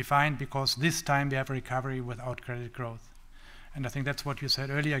seems to be fine because this time we have a recovery without credit growth. And I think that's what you said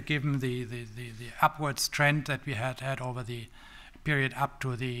earlier, given the upwards trend that we had over the period up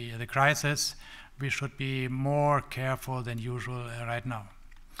to the crisis, we should be more careful than usual right now.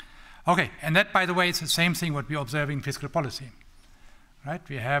 Okay, and that, by the way, is the same thing what we observe in fiscal policy. Right?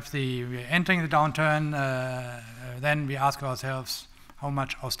 We're entering the downturn, then we ask ourselves how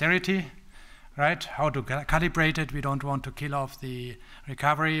much austerity, right? How to calibrate it. We don't want to kill off the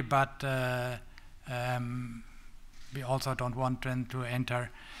recovery, but we also don't want them to enter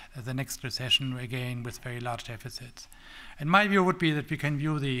the next recession again with very large deficits. And my view would be that we can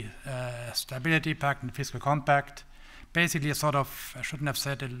view the Stability Pact and Fiscal Compact basically a sort of, I shouldn't have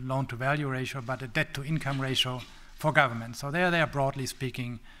said a loan-to-value ratio, but a debt-to-income ratio for government. So they are broadly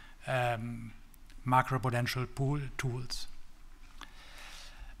speaking macroprudential pool tools.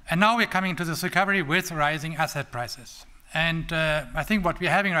 And now we're coming to this recovery with rising asset prices. And I think what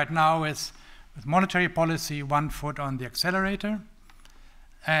we're having right now is, with monetary policy, one foot on the accelerator,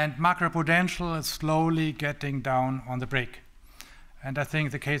 and macroprudential is slowly getting down on the brake. And I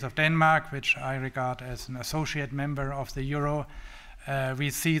think the case of Denmark, which I regard as an associate member of the euro, we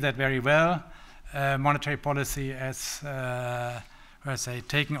see that very well. Monetary policy, as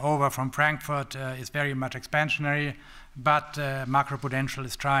taking over from Frankfurt, is very much expansionary, but macroprudential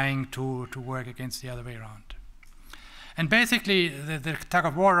is trying to work against the other way around. And basically, the tug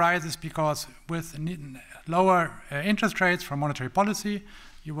of war arises because with lower interest rates from monetary policy,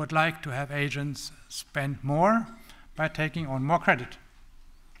 you would like to have agents spend more by taking on more credit.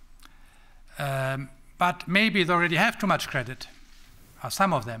 But maybe they already have too much credit, or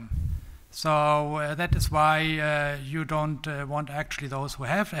some of them. So that is why you don't want actually those who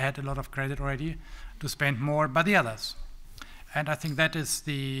have had a lot of credit already to spend more by the others. And I think that is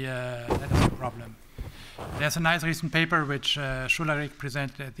the problem. There's a nice recent paper which Schullerich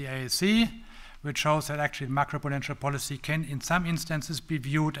presented at the ASC, which shows that actually macroprudential policy can in some instances be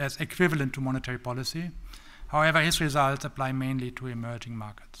viewed as equivalent to monetary policy. However, his results apply mainly to emerging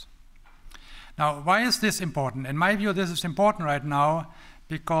markets. Now, why is this important? In my view, this is important right now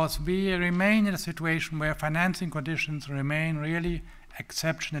because we remain in a situation where financing conditions remain really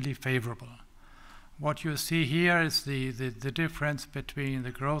exceptionally favorable. What you see here is the difference between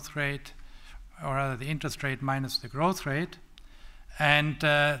the growth rate, or rather the interest rate minus the growth rate. And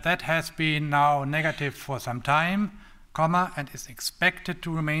that has been now negative for some time, and is expected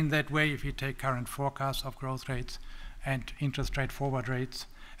to remain that way if you take current forecasts of growth rates and interest rate forward rates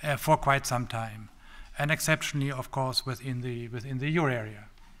for quite some time. And exceptionally, of course, within the euro area.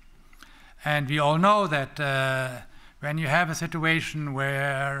 And we all know that when you have a situation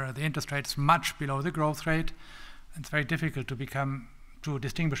where the interest rate is much below the growth rate, it's very difficult to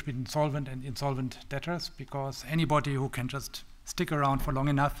distinguish between solvent and insolvent debtors, because anybody who can just stick around for long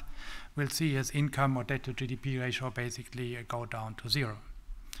enough will see his income or debt to GDP ratio basically go down to zero.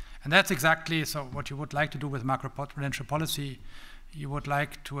 And that's exactly what you would like to do with macroprudential policy. You would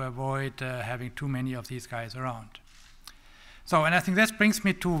like to avoid having too many of these guys around. So, and I think this brings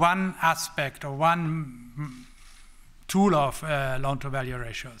me to one aspect or one tool of loan-to-value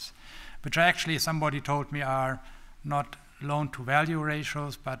ratios, which actually somebody told me are not loan-to-value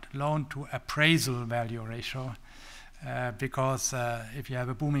ratios, but loan-to-appraisal value ratio. Because if you have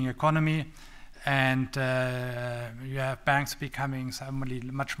a booming economy and you have banks becoming suddenly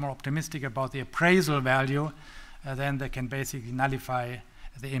much more optimistic about the appraisal value, then they can basically nullify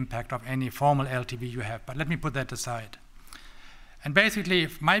the impact of any formal LTV you have. But let me put that aside. And basically,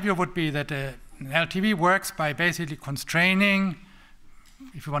 my view would be that an LTV works by basically constraining,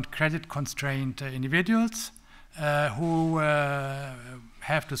 if you want, credit-constrained individuals who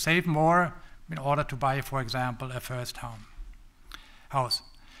have to save more in order to buy, for example, a first house.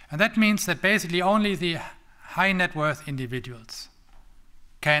 And that means that basically only the high net worth individuals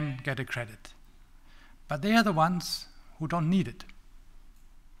can get a credit. But they are the ones who don't need it.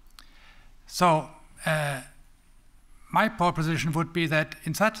 So my proposition would be that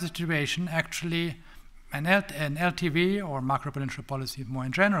in such a situation, actually, an LTV or macroprudential policy more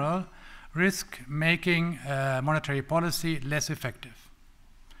in general risk making monetary policy less effective.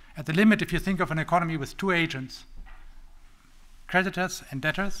 At the limit, if you think of an economy with two agents, creditors and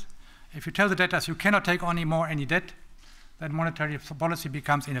debtors, if you tell the debtors you cannot take on any debt, then monetary policy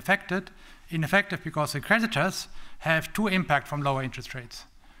becomes ineffective because the creditors have two impacts from lower interest rates.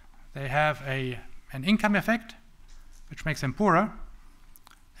 They have an income effect, which makes them poorer,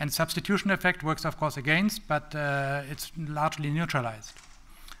 and substitution effect works, of course, against, but it's largely neutralized.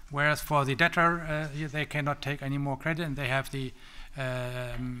 Whereas for the debtor, they cannot take any more credit, and they have the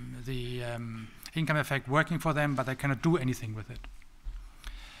income effect working for them, but they cannot do anything with it.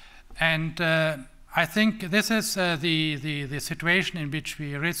 And I think this is the situation in which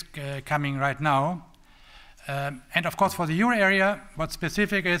we risk coming right now. And of course, for the euro area, what's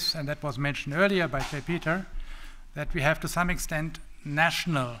specific is, and that was mentioned earlier by Pierre-Richard, that we have to some extent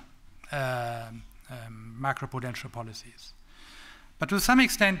national macroprudential policies. But to some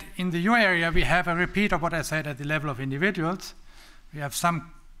extent, in the euro area, we have a repeat of what I said at the level of individuals. We have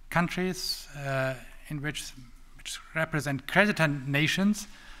some countries in which represent creditor nations,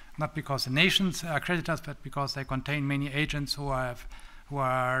 not because the nations are creditors, but because they contain many agents who are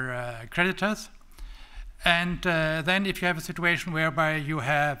creditors. And then if you have a situation whereby you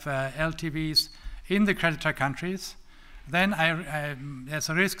have LTVs in the creditor countries, then there's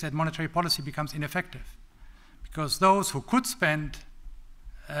a risk that monetary policy becomes ineffective, because those who could spend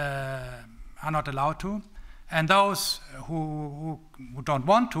are not allowed to, and those who don't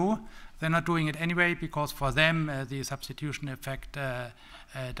want to, they're not doing it anyway, because for them the substitution effect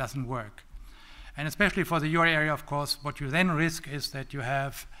doesn't work. And especially for the euro area, of course, what you then risk is that you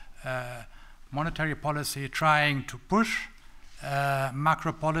have monetary policy trying to push,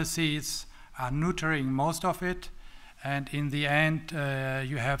 macro policies are neutering most of it, and in the end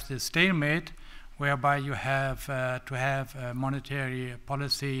you have this stalemate whereby you have to have a monetary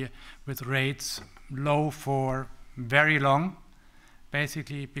policy with rates low for very long,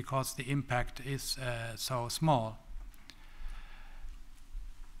 basically because the impact is so small.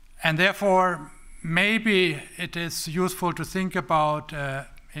 And therefore, maybe it is useful to think about,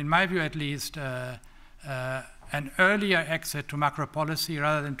 in my view at least, a an earlier exit to macro policy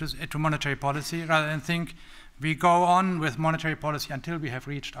rather than to monetary policy, rather than think we go on with monetary policy until we have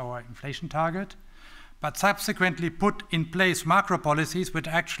reached our inflation target, but subsequently put in place macro policies which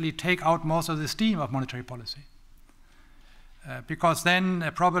actually take out most of the steam of monetary policy. Because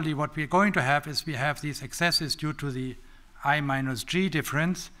then probably what we're going to have is we have these excesses due to the I minus G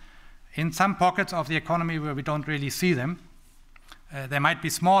difference in some pockets of the economy where we don't really see them. They might be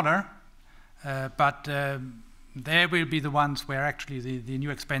smaller, but they will be the ones where actually the new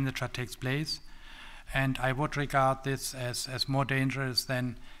expenditure takes place. And I would regard this as more dangerous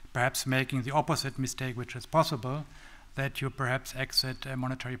than perhaps making the opposite mistake, which is possible, that you perhaps exit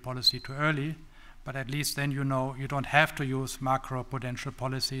monetary policy too early, but at least then you know you don't have to use macroprudential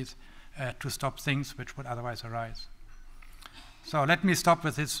policies to stop things which would otherwise arise. So let me stop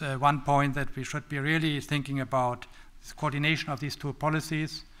with this one point, that we should be really thinking about this coordination of these two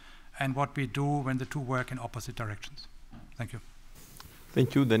policies and what we do when the two work in opposite directions. Thank you.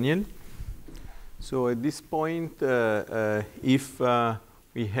 Thank you, Daniel. So at this point, if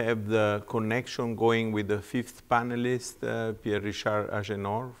we have the connection going with the fifth panelist, Pierre-Richard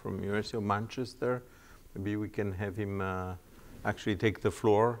from University of Manchester, maybe we can have him actually take the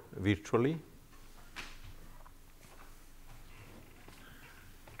floor virtually.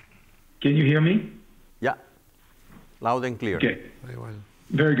 Can you hear me? Yeah, loud and clear. Okay, Very well.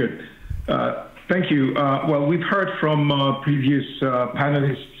 very good. Thank you. Well, we've heard from previous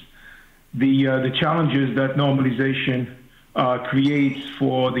panelists the challenges that normalization creates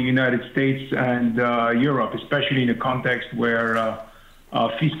for the United States and Europe, especially in a context where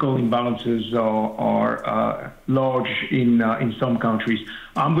fiscal imbalances are large in some countries.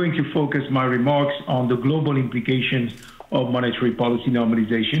 I'm going to focus my remarks on the global implications of monetary policy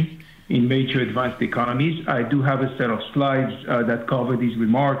normalization in major advanced economies. I do have a set of slides that cover these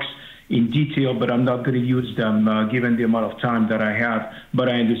remarks in detail, but I'm not going to use them given the amount of time that I have. But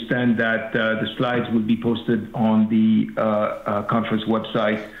I understand that the slides will be posted on the conference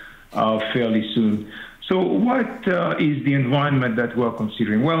website fairly soon. So what is the environment that we're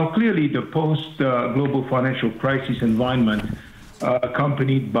considering? Well, clearly the post-global financial crisis environment,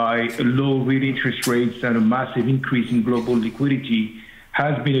 accompanied by low real interest rates and a massive increase in global liquidity,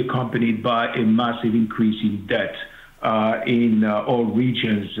 has been accompanied by a massive increase in debt in all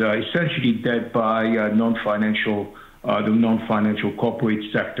regions, essentially debt by the non-financial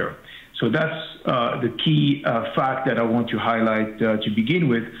corporate sector. So that's the key fact that I want to highlight to begin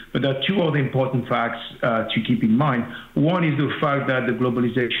with. But there are two other important facts to keep in mind. One is the fact that the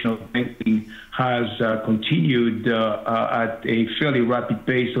globalization of banking has continued at a fairly rapid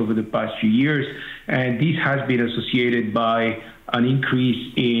pace over the past few years, and this has been associated by an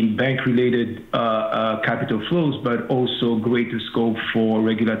increase in bank-related capital flows, but also greater scope for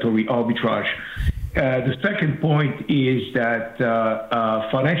regulatory arbitrage. The second point is that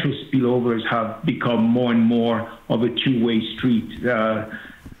financial spillovers have become more and more of a two-way street.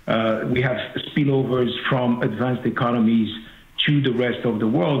 We have spillovers from advanced economies to the rest of the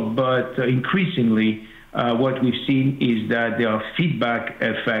world, but increasingly what we've seen is that there are feedback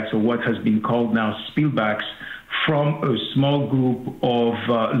effects, or what has been called now spillbacks, from a small group of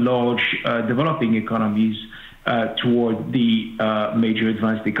large developing economies toward the major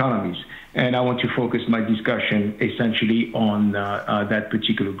advanced economies. And I want to focus my discussion essentially on that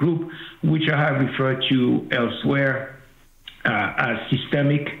particular group, which I have referred to elsewhere as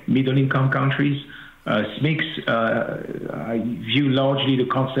systemic middle-income countries, SMICs. I view largely the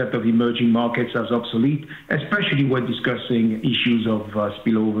concept of emerging markets as obsolete, especially when discussing issues of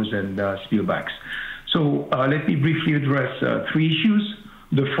spillovers and spillbacks. So let me briefly address three issues.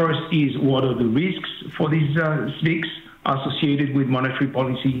 The first is, what are the risks for these SMICs associated with monetary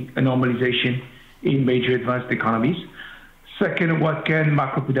policy and normalization in major advanced economies? Second, what can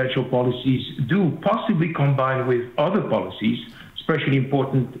macroprudential policies do, possibly combined with other policies, especially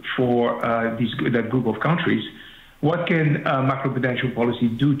important for that group of countries? What can macroprudential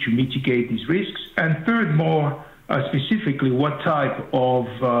policies do to mitigate these risks? And third, more specifically, what type of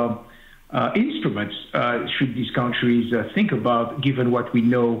instruments should these countries think about, given what we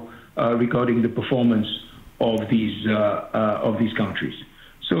know regarding the performance of these countries?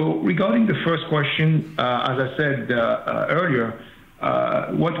 So regarding the first question, as I said earlier,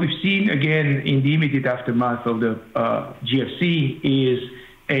 what we've seen again in the immediate aftermath of the GFC is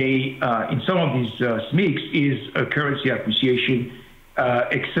in some of these SMICs is a currency appreciation,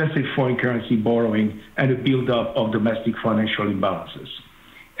 excessive foreign currency borrowing, and a buildup of domestic financial imbalances.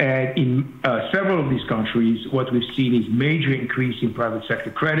 And in several of these countries, what we've seen is major increase in private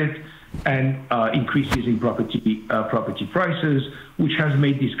sector credit and increases in property prices, which has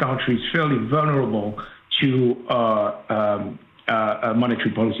made these countries fairly vulnerable to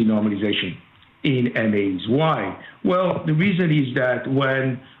monetary policy normalization in MAs. Why? Well, the reason is that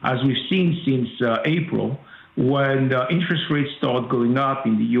when, as we've seen since April, when interest rates start going up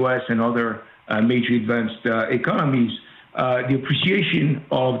in the US and other major advanced economies, the appreciation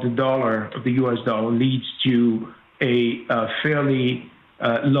of the dollar, of the US dollar, leads to a fairly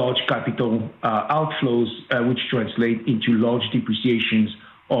large capital outflows, which translate into large depreciations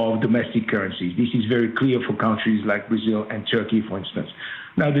of domestic currencies. This is very clear for countries like Brazil and Turkey, for instance.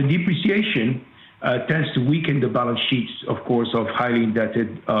 Now, the depreciation tends to weaken the balance sheets, of course, of highly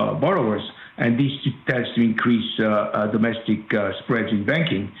indebted borrowers, and this tends to increase domestic spreads in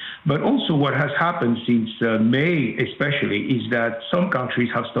banking. But also what has happened since May especially is that some countries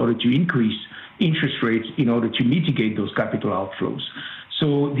have started to increase interest rates in order to mitigate those capital outflows.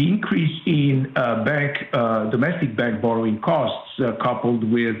 So the increase in domestic bank borrowing costs, coupled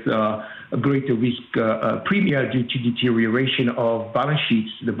with a greater risk premia due to deterioration of balance sheets,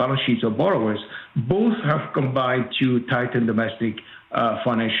 the balance sheets of borrowers, both have combined to tighten domestic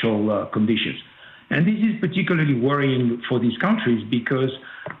financial conditions. And this is particularly worrying for these countries because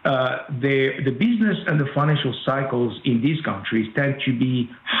the business and the financial cycles in these countries tend to be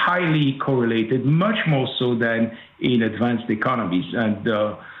highly correlated, much more so than in advanced economies. And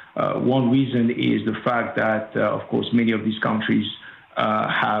one reason is the fact that, of course, many of these countries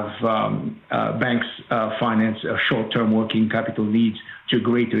have banks finance short-term working capital needs to a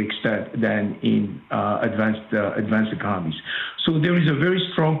greater extent than in advanced economies. So there is a very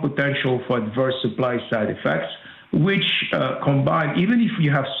strong potential for adverse supply side effects, which combine, even if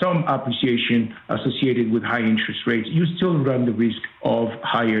you have some appreciation associated with high interest rates, you still run the risk of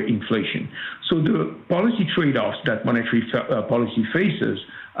higher inflation. So the policy trade-offs that monetary policy faces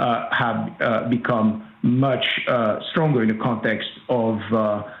have become much stronger in the context of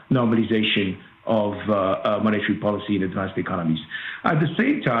normalization of monetary policy in advanced economies. At the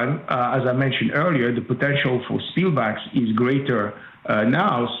same time, as I mentioned earlier, the potential for spillbacks is greater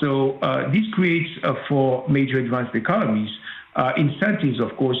now. So this creates for major advanced economies incentives,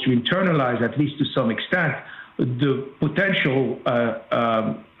 of course, to internalize, at least to some extent, the potential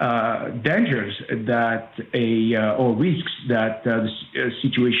dangers that or risks that the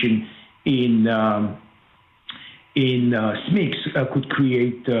situation in SMICs could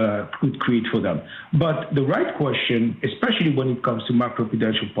create for them. But the right question, especially when it comes to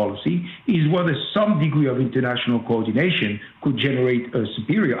macroprudential policy, is whether some degree of international coordination could generate a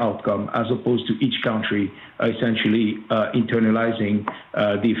superior outcome as opposed to each country essentially internalizing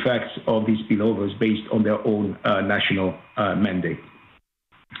the effects of these spillovers based on their own national mandate.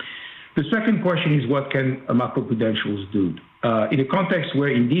 The second question is, what can macroprudentials do? In a context where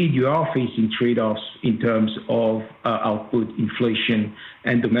indeed you are facing trade-offs in terms of output, inflation,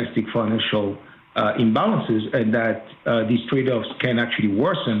 and domestic financial imbalances, and that these trade-offs can actually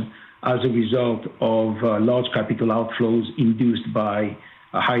worsen as a result of large capital outflows induced by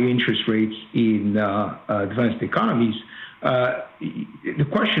high interest rates in advanced economies, the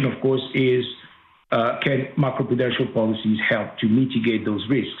question, of course, is can macroprudential policies help to mitigate those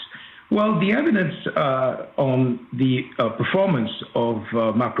risks? Well, the evidence on the performance of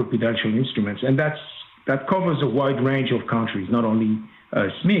macroprudential instruments, and that covers a wide range of countries, not only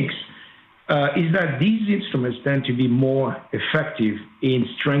SMICs, is that these instruments tend to be more effective in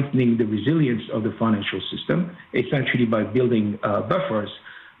strengthening the resilience of the financial system, essentially by building buffers,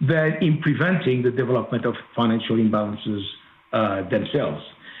 than in preventing the development of financial imbalances themselves.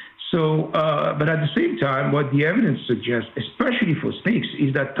 So, but at the same time, what the evidence suggests, especially for SMICs,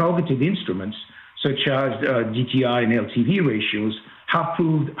 is that targeted instruments, such as DTI and LTV ratios, have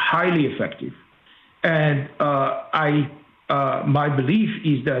proved highly effective. And my belief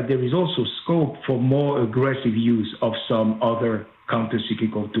is that there is also scope for more aggressive use of some other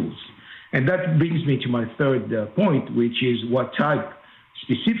counter-cyclical tools. And that brings me to my third point, which is what type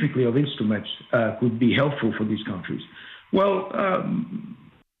specifically of instruments could be helpful for these countries. Well,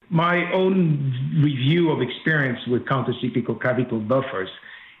 my own review of experience with counter-cyclical capital buffers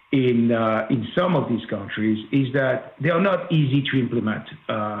in some of these countries is that they are not easy to implement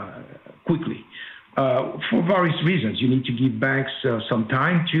quickly. For various reasons. You need to give banks some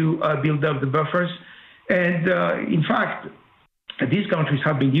time to build up the buffers. And in fact, these countries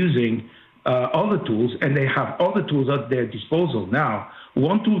have been using other tools, and they have other tools at their disposal now.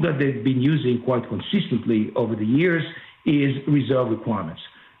 One tool that they've been using quite consistently over the years is reserve requirements.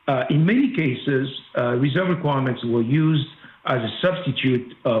 In many cases, reserve requirements were used as a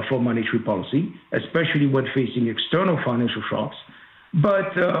substitute for monetary policy, especially when facing external financial shocks.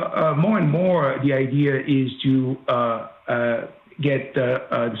 But more and more, the idea is to get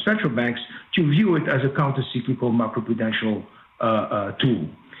the central banks to view it as a counter-cyclical macroprudential tool.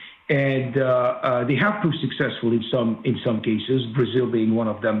 And they have proved successful in some cases, Brazil being one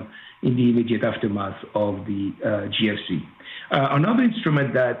of them in the immediate aftermath of the GFC. Another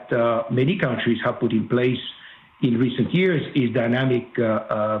instrument that many countries have put in place in recent years is dynamic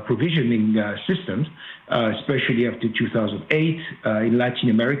provisioning systems, especially after 2008. In Latin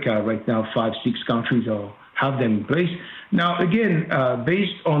America, right now, 5, 6 countries have them in place. Now, again,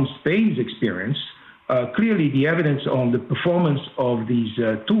 based on Spain's experience, clearly the evidence on the performance of these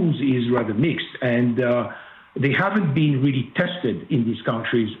tools is rather mixed, and they haven't been really tested in these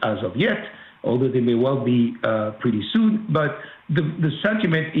countries as of yet, although they may well be pretty soon. But the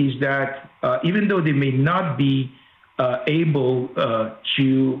sentiment is that even though they may not be able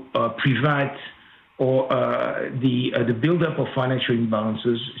to prevent or the buildup of financial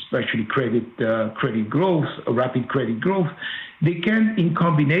imbalances, especially credit growth, rapid credit growth, they can, in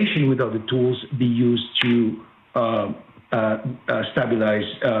combination with other tools, be used to stabilize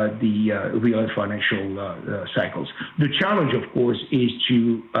the real financial cycles. The challenge, of course, is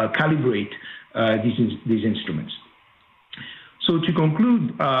to calibrate these instruments. So to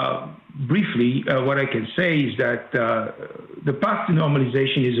conclude, briefly, what I can say is that the path to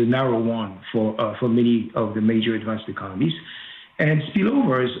normalization is a narrow one for many of the major advanced economies. And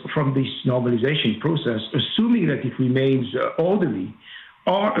spillovers from this normalization process, assuming that it remains orderly,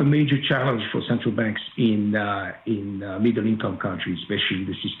 are a major challenge for central banks in middle-income countries, especially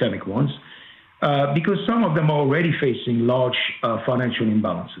the systemic ones, because some of them are already facing large financial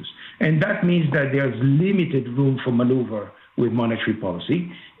imbalances. And that means that there's limited room for maneuver with monetary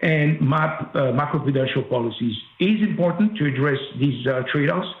policy. And macroprudential policies is important to address these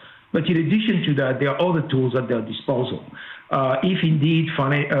trade-offs. But in addition to that, there are other tools at their disposal. If indeed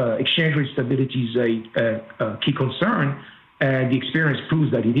exchange rate stability is a key concern, and the experience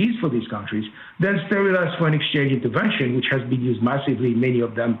proves that it is for these countries, then sterilized foreign exchange intervention, which has been used massively, many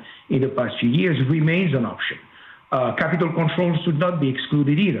of them in the past few years, remains an option. Capital controls should not be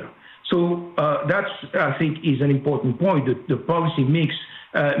excluded either. So that's, I think, is an important point. That the policy mix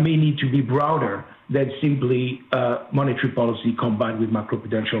may need to be broader than simply monetary policy combined with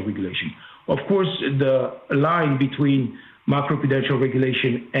macroprudential regulation. Of course, the line between macroprudential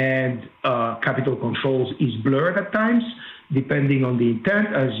regulation and capital controls is blurred at times, depending on the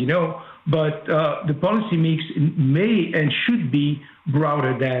intent, as you know, but the policy mix may and should be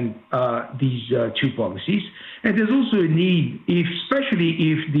broader than these two policies. And there's also a need,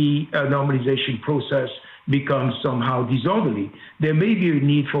 especially if the normalization process becomes somehow disorderly, there may be a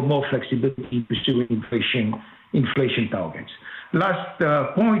need for more flexibility in pursuing inflation targets. Last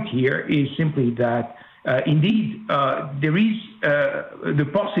point here is simply that indeed, there is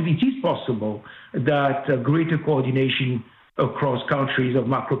it is possible that greater coordination across countries of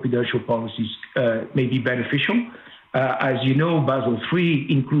macroprudential policies may be beneficial. As you know, Basel III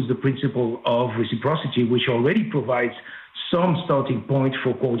includes the principle of reciprocity, which already provides some starting point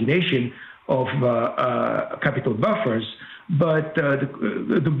for coordination of capital buffers. But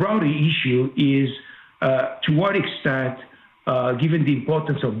the broader issue is to what extent, given the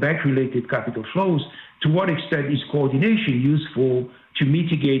importance of bank-related capital flows, to what extent is coordination useful to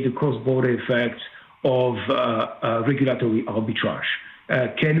mitigate the cross-border effects of regulatory arbitrage?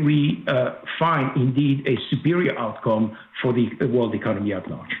 Can we find indeed a superior outcome for the world economy at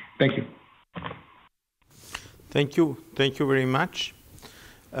large? Thank you. Thank you. Thank you very much.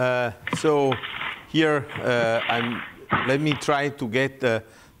 So here, let me try to get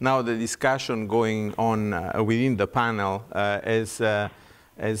now the discussion going on within the panel.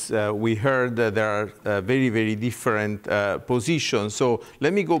 As we heard, there are very, very different positions. So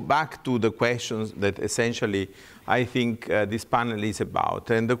let me go back to the questions that essentially I think this panel is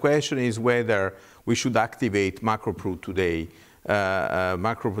about. And the question is whether we should activate macropru today,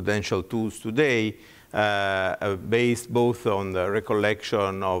 macroprudential tools today, based both on the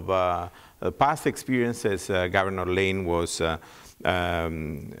recollection of past experiences Governor Lane was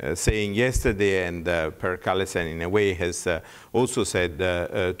saying yesterday, and Per Callesen in a way has also said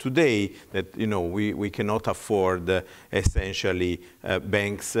today, that we cannot afford essentially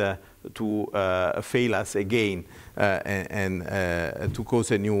banks to fail us again and to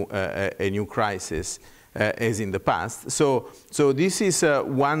cause a new crisis as in the past. So this is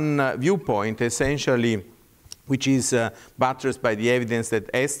one viewpoint essentially, which is buttressed by the evidence that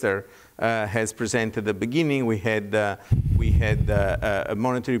Esther has presented at the beginning. We had a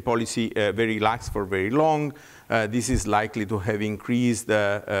monetary policy very lax for very long. This is likely to have increased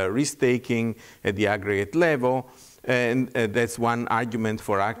risk-taking at the aggregate level. And that's one argument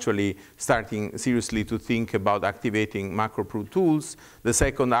for actually starting seriously to think about activating macro-pru tools. The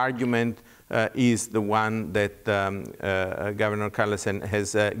second argument is the one that Governor Carlesen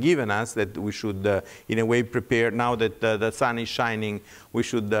has given us, that we should, in a way, prepare, now that the sun is shining, we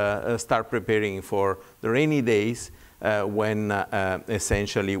should start preparing for the rainy days when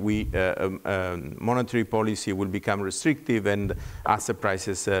essentially monetary policy will become restrictive and asset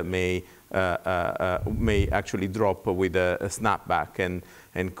prices may actually drop with a snapback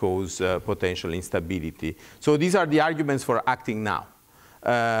and cause potential instability. So these are the arguments for acting now.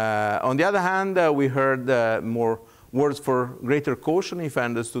 On the other hand, we heard more words for greater caution, if I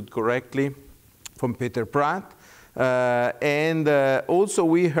understood correctly, from Peter Pratt. And also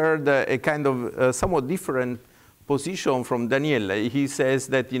we heard a kind of somewhat different position from Daniel. He says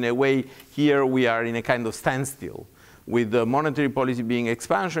that in a way here we are in a kind of standstill, with the monetary policy being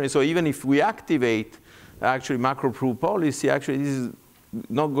expansionary. So even if we activate actually macro-pru policy, actually this is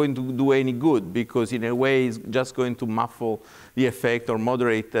not going to do any good, because in a way it's just going to muffle the effect or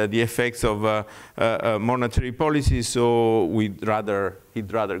moderate the effects of monetary policy. So he'd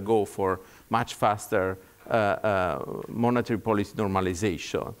rather go for much faster monetary policy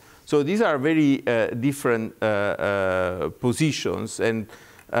normalization. So these are very different positions, and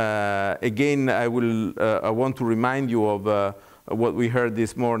again, I want to remind you of what we heard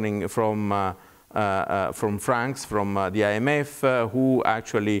this morning from Franks, from the IMF, who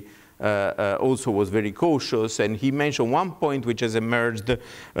actually also was very cautious, and he mentioned one point which has emerged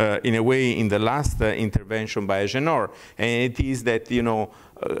in a way in the last intervention by Agenor, and it is that, you know,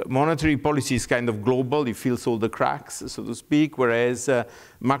 monetary policy is kind of global, it fills all the cracks, so to speak, whereas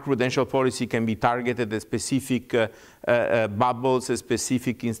macroprudential policy can be targeted at specific bubbles,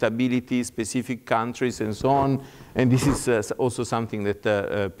 specific instabilities, specific countries, and so on. And this is also something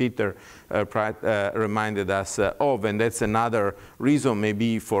that Peter Pratt reminded us of, and that's another reason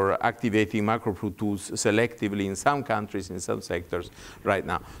maybe for activating macro-pru tools selectively in some countries, in some sectors right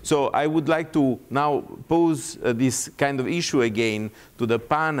now. So I would like to now pose this kind of issue again to the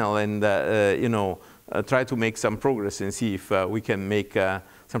panel and you know, try to make some progress and see if we can make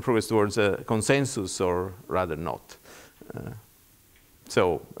some progress towards a consensus, or rather not.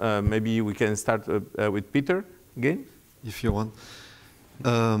 So maybe we can start with Peter again, if you want.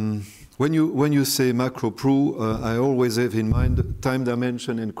 When you say macro-pru, I always have in mind time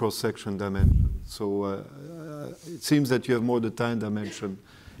dimension and cross-section dimension. So it seems that you have more the time dimension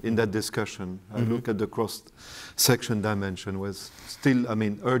in that discussion. I look at the cross-section dimension with still, I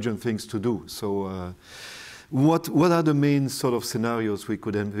mean, urgent things to do. So what are the main sort of scenarios we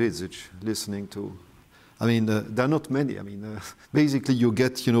could envisage listening to? I mean, there are not many. I mean, basically you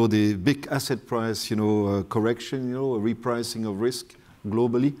get, you know, the big asset price, you know, correction, you know, a repricing of risk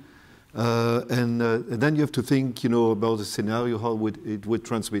globally. And then you have to think, you know, about the scenario, how it would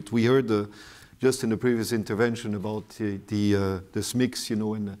transmit. We heard just in the previous intervention about the SMICs, you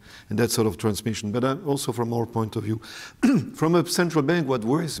know, and that sort of transmission. But also from our point of view, from a central bank, what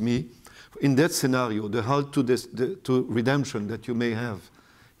worries me in that scenario, the halt to redemption that you may have,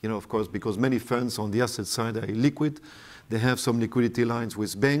 you know, of course, because many funds on the asset side are illiquid. They have some liquidity lines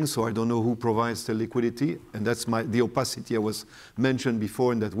with banks, so I don't know who provides the liquidity, and that's the opacity I was mentioned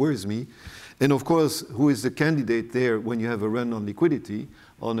before, and that worries me. And of course, who is the candidate there when you have a run on liquidity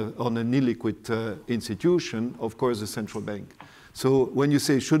on an illiquid institution? Of course, the central bank. So when you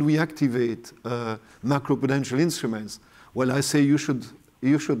say, should we activate macroprudential instruments? Well, I say you should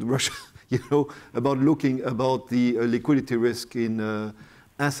rush, you know, about looking about the liquidity risk in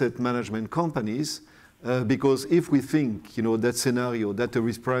asset management companies, because if we think, you know, that scenario, that the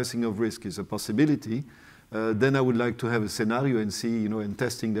repricing of risk is a possibility, then I would like to have a scenario and see, you know, and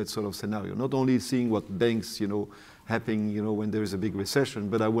testing that sort of scenario. Not only seeing what banks, you know, happen, you know, when there is a big recession,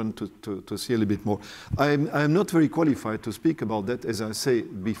 but I want to see a little bit more. I'm not very qualified to speak about that. As I say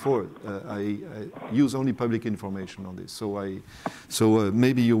before, I use only public information on this. So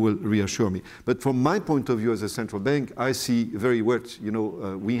maybe you will reassure me. But from my point of view as a central bank, I see very well, you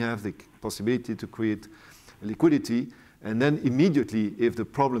know, we have the possibility to create liquidity. And then immediately, if the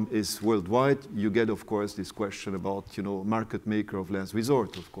problem is worldwide, you get, of course, this question about, you know, market maker of last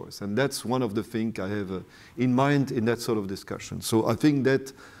resort, of course. And that's one of the things I have in mind in that sort of discussion. So I think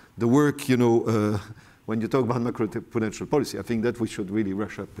that the work, you know, when you talk about macroprudential policy, I think that we should really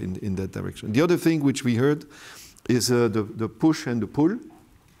rush up in that direction. The other thing which we heard is the push and the pull.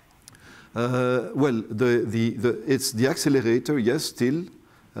 Well, it's the accelerator, yes, still,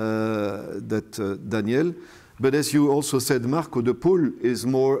 that Daniel. But as you also said, Marco, the pull is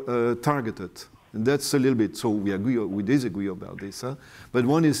more targeted. And that's a little bit, so we agree or we disagree about this. But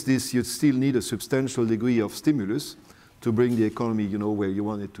one is this, you still need a substantial degree of stimulus to bring the economy, you know, where you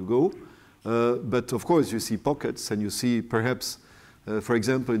want it to go. But of course, you see pockets, and you see perhaps, for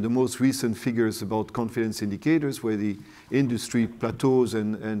example, in the most recent figures about confidence indicators, where the industry plateaus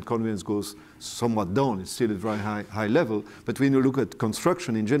and confidence goes somewhat down. It's still at a very high level. But when you look at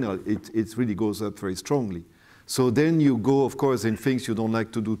construction in general, it really goes up very strongly. So then you go, of course, in things you don't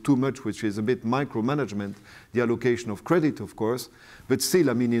like to do too much, which is a bit micromanagement, the allocation of credit, of course. But still,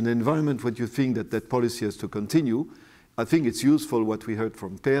 I mean, in an environment where you think that policy has to continue, I think it's useful what we heard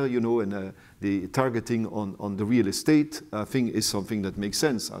from Pierre, you know, and the targeting on the real estate, I think is something that makes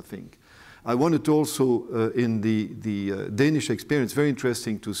sense, I think. I wanted to also, in the Danish experience, very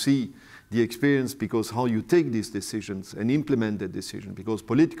interesting to see the experience, because how you take these decisions and implement the decision, because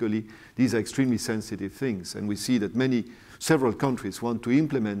politically these are extremely sensitive things, and we see that several countries want to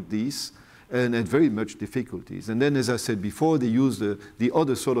implement these and had very much difficulties. And then, as I said before, they use the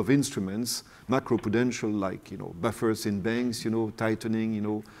other sort of instruments, macroprudential, like, you know, buffers in banks, you know, tightening, you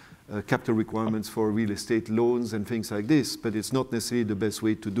know, capital requirements for real estate loans and things like this, but it's not necessarily the best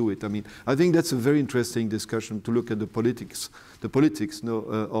way to do it. I mean, I think that's a very interesting discussion to look at the politics of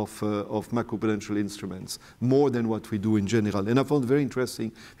macroprudential instruments, more than what we do in general. And I found it very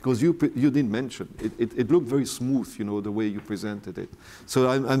interesting, because you didn't mention, it looked very smooth, you know, the way you presented it. So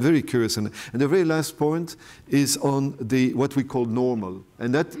I'm very curious. And the very last point is on what we call normal.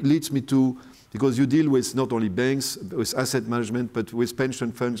 And that leads me to, because you deal with not only banks, with asset management, but with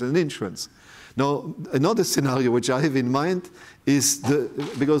pension funds and insurance. Now, another scenario which I have in mind is,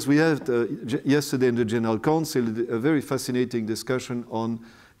 because we had yesterday in the General Council a very fascinating discussion on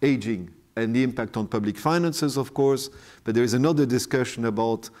aging and the impact on public finances, of course, but there is another discussion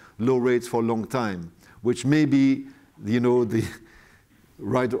about low rates for a long time, which may be, you know, the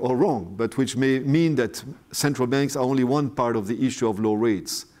right or wrong, but which may mean that central banks are only one part of the issue of low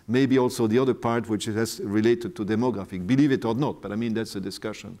rates. Maybe also the other part which is related to demographic, believe it or not, but I mean, that's a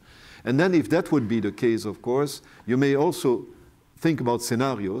discussion. And then if that would be the case, of course, you may also think about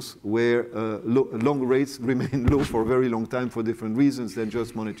scenarios where long rates remain low for a very long time for different reasons than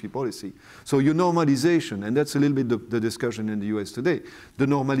just monetary policy. So your normalization, and that's a little bit the discussion in the US today, the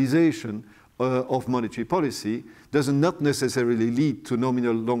normalization of monetary policy does not necessarily lead to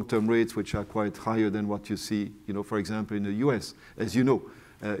nominal long-term rates which are quite higher than what you see, you know, for example, in the US, as you know.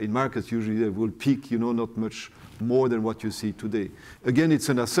 In markets, usually they will peak, you know, not much more than what you see today. Again, it's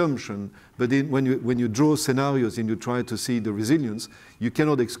an assumption, but when you draw scenarios and you try to see the resilience, you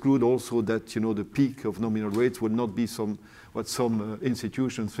cannot exclude also that, you know, the peak of nominal rates will not be what some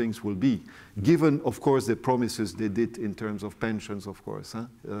institutions think will be, given, of course, the promises they did in terms of pensions, of course.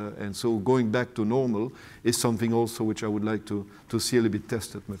 And so going back to normal is something also which I would like to see a little bit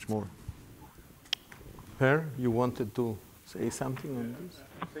tested much more. Per, you wanted to say something on this?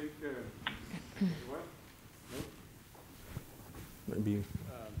 I think, what? No? Maybe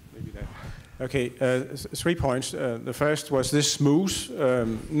that. Okay, 3 points. The first was this smooth?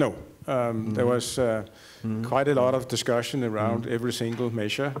 No. There was quite a lot of discussion around every single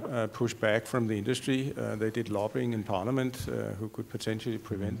measure, pushed back from the industry. They did lobbying in Parliament who could potentially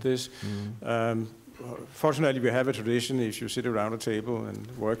prevent this. Fortunately, we have a tradition, if you sit around a table and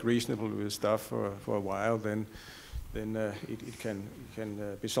work reasonably with stuff for a while, then it can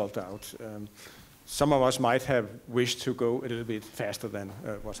be solved out. Some of us might have wished to go a little bit faster than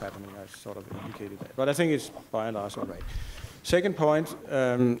what's happening. I sort of indicated that. But I think it's by and large all right. Second point,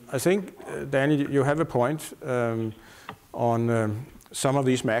 I think, Danny, you have a point on some of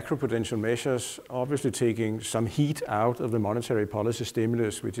these macroprudential measures obviously taking some heat out of the monetary policy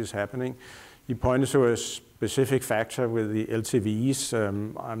stimulus which is happening. You pointed to a specific factor with the LTVs.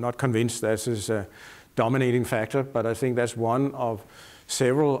 I'm not convinced that is a dominating factor, but I think that's one of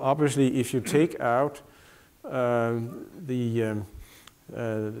several. Obviously, if you take out the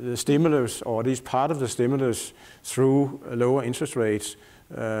stimulus, or at least part of the stimulus, through lower interest rates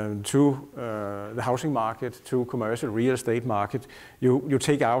to the housing market, to commercial real estate market, you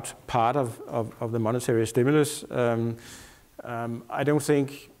take out part of the monetary stimulus. I don't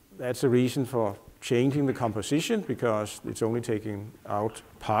think that's a reason for changing the composition, because it's only taking out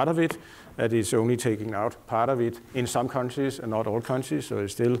part of it. That is only taking out part of it in some countries and not all countries, so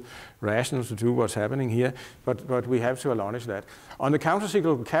it's still rational to do what's happening here, but we have to acknowledge that. On the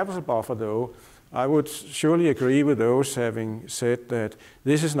countercyclical capital buffer, though, I would surely agree with those having said that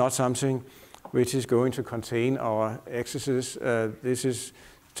this is not something which is going to contain our excesses. This is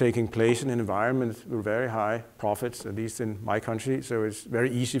taking place in an environment with very high profits, at least in my country, so it's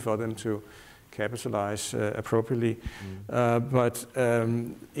very easy for them to capitalize appropriately. But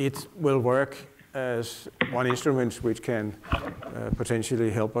it will work as one instrument which can potentially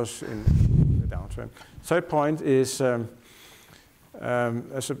help us in the downturn. Third point is,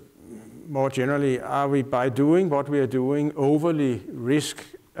 more generally, are we, by doing what we are doing, overly risk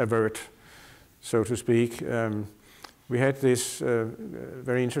avert, so to speak? We had this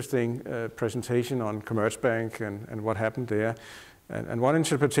very interesting presentation on Commerzbank and what happened there. And one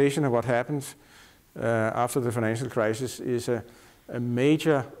interpretation of what happened after the financial crisis is a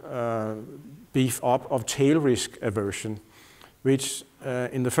major beef up of tail risk aversion, which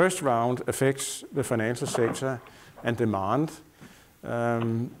in the first round affects the financial sector and demand.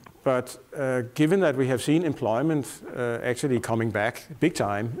 But given that we have seen employment actually coming back big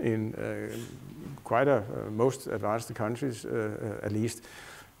time in quite most advanced countries, at least,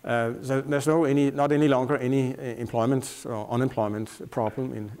 so there's not any longer any employment or unemployment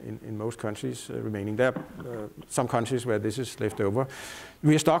problem in most countries remaining. There are some countries where this is left over.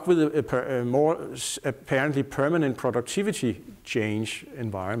 We are stuck with a more apparently permanent productivity change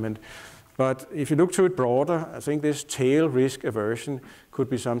environment. But if you look to it broader, I think this tail risk aversion could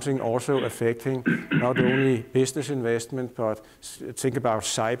be something also affecting not only business investment, but think about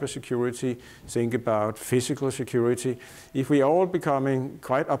cybersecurity, think about physical security. If we are all becoming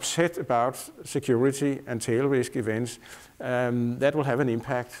quite upset about security and tail risk events, that will have an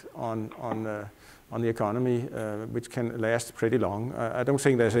impact on the economy, which can last pretty long. I don't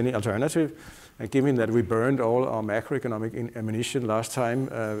think there's any alternative. And given that we burned all our macroeconomic ammunition last time,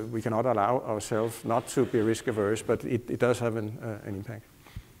 we cannot allow ourselves not to be risk averse, but it does have an impact.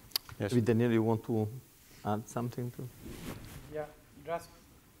 Yes. Daniel, you want to add something to? Yeah, just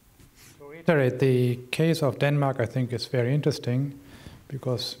to reiterate, the case of Denmark, I think, is very interesting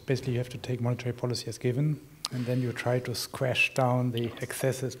because basically you have to take monetary policy as given, and then you try to squash down the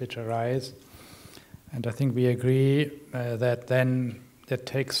excesses which arise. And I think we agree that then that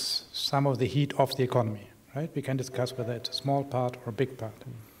takes some of the heat off the economy, right? We can discuss whether it's a small part or a big part.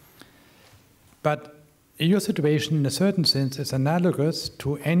 But your situation, in a certain sense, is analogous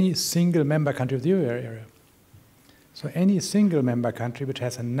to any single member country of the euro area. So any single member country which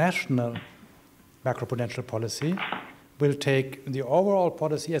has a national macroprudential policy will take the overall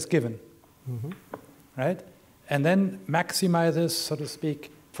policy as given, right? And then maximizes, so to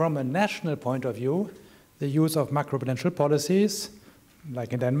speak, from a national point of view, the use of macroprudential policies,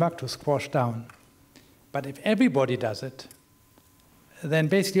 like in Denmark, to squash down. But if everybody does it, then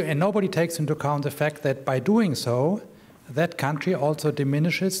basically, and nobody takes into account the fact that by doing so, that country also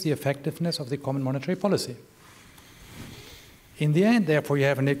diminishes the effectiveness of the common monetary policy. In the end, therefore, you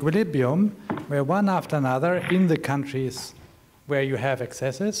have an equilibrium where one after another in the countries where you have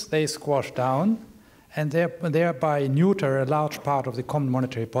excesses, they squash down and thereby neuter a large part of the common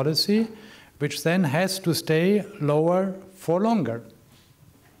monetary policy, which then has to stay lower for longer.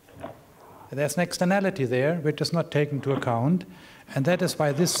 There's an externality there which is not taken into account, and that is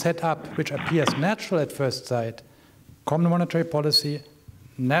why this setup, which appears natural at first sight, common monetary policy,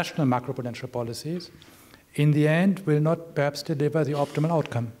 national macroprudential policies, in the end will not perhaps deliver the optimal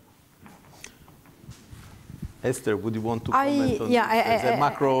outcome. Esther, would you want to comment on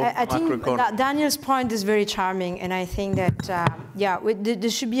I think Daniel's point is very charming, and I think that there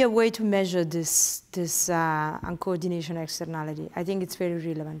should be a way to measure this uncoordination externality. I think it's very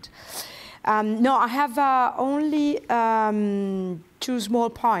relevant. No, I have only 2 small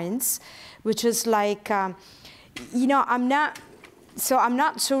points, which is like, I'm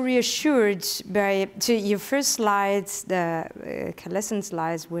not so reassured by your first slides. The lesson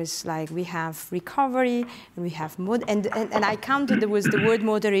slides was like we have recovery and we have and I counted there was the word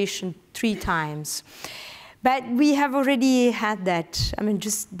moderation 3 times. But we have already had that. I mean,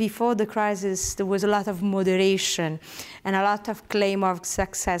 just before the crisis, there was a lot of moderation and a lot of claim of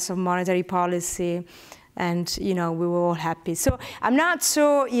success of monetary policy. And, we were all happy. So I'm not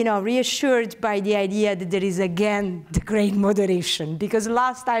so, reassured by the idea that there is, again, the great moderation. Because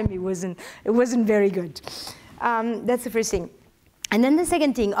last time it wasn't very good. That's the first thing. And then the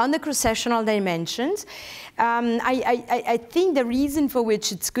second thing, on the cross-sectional dimensions, I think the reason for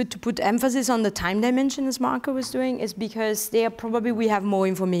which it's good to put emphasis on the time dimension, as Marco was doing, is because there probably we have more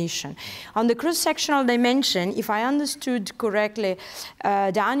information. On the cross-sectional dimension, if I understood correctly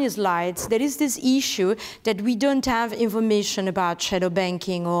Daniel's slides, there is this issue that we don't have information about shadow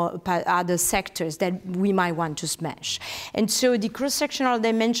banking or other sectors that we might want to smash. And so the cross-sectional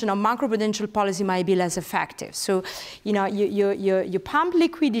dimension of macroprudential policy might be less effective. So, you pump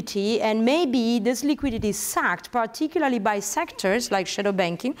liquidity, and maybe this liquidity is sacked, particularly by sectors like shadow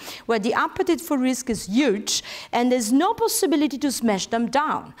banking, where the appetite for risk is huge and there's no possibility to smash them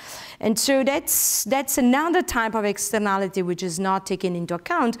down. And so that's another type of externality which is not taken into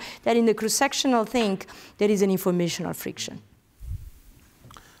account, that in the cross-sectional thing, there is an informational friction.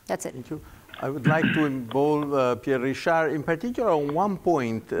 That's it. Thank you. I would like to involve Pierre-Richard, in particular on one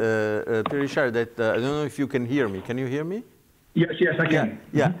point, Pierre-Richard, that I don't know if you can hear me. Can you hear me? Yes, I can.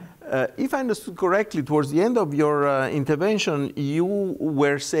 Yeah. If I understood correctly, towards the end of your intervention, you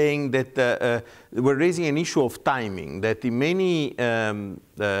were saying that we're raising an issue of timing, that in many,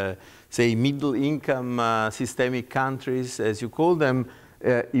 say, middle-income systemic countries, as you call them,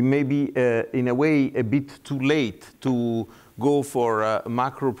 it may be, in a way, a bit too late to go for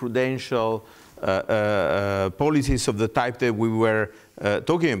macroprudential policies of the type that we were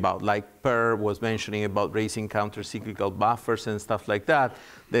talking about, like Per was mentioning about raising counter-cyclical buffers and stuff like that,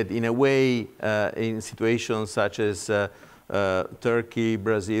 that in a way, in situations such as Turkey,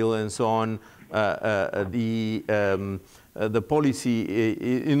 Brazil, and so on, the policy,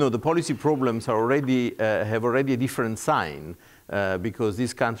 the policy problems are already have already a different sign because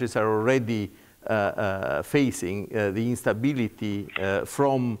these countries are already facing the instability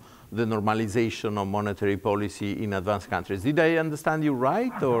from the normalization of monetary policy in advanced countries. Did I understand you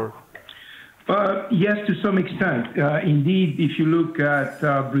right, or? Yes, to some extent. Indeed, if you look at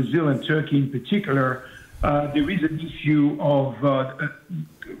Brazil and Turkey in particular, there is an issue of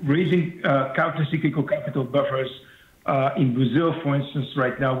raising counter-cyclical capital buffers in Brazil, for instance,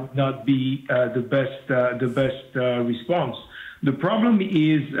 right now would not be the best response. The problem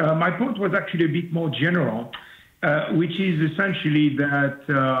is, my point was actually a bit more general, which is essentially that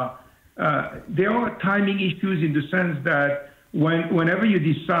there are timing issues in the sense that whenever you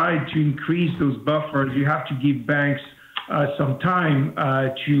decide to increase those buffers, you have to give banks some time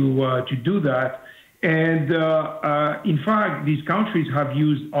to do that. And in fact, these countries have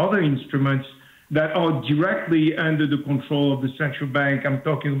used other instruments that are directly under the control of the central bank. I'm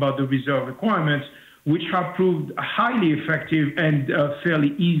talking about the reserve requirements, which have proved highly effective and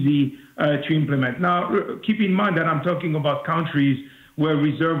fairly easy to implement. Now, keep in mind that I'm talking about countries where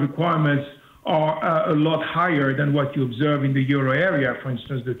reserve requirements are a lot higher than what you observe in the euro area, for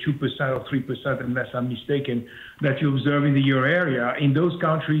instance, the 2% or 3%, unless I'm mistaken, that you observe in the euro area. In those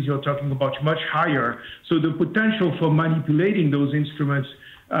countries, you're talking about much higher. So the potential for manipulating those instruments,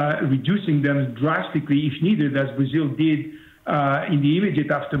 reducing them drastically if needed, as Brazil did in the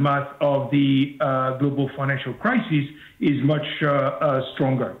immediate aftermath of the global financial crisis, is much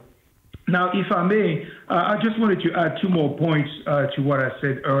stronger. Now, if I may, I just wanted to add two more points to what I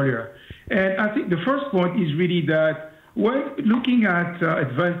said earlier. And I think the first point is really that when looking at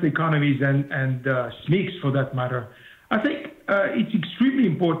advanced economies and SMEs for that matter, I think it's extremely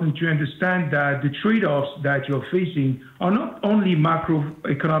important to understand that the trade-offs that you're facing are not only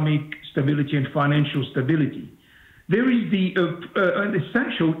macroeconomic stability and financial stability. There is an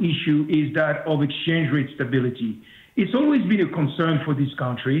essential issue is that of exchange rate stability. It's always been a concern for these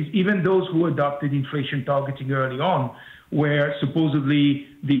countries, even those who adopted inflation targeting early on, where supposedly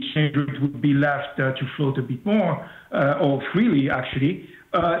the exchange rate would be left to float a bit more, or freely actually.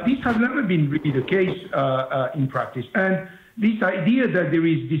 This has never been really the case in practice. And this idea that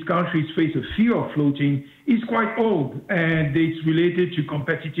these countries face a fear of floating is quite old, and it's related to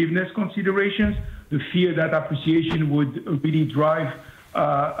competitiveness considerations, the fear that appreciation would really drive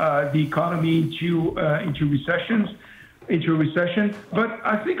the economy into a recession. But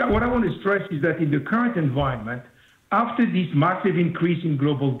I think what I want to stress is that in the current environment, after this massive increase in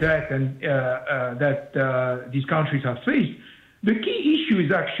global debt and that these countries have faced, the key issue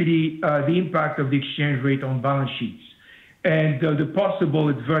is actually the impact of the exchange rate on balance sheets and the possible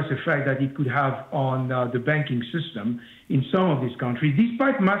adverse effect that it could have on the banking system in some of these countries,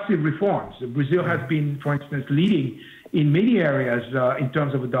 despite massive reforms. Brazil has been, for instance, leading in many areas in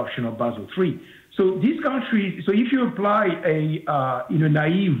terms of adoption of Basel III. So these countries, so if you apply in a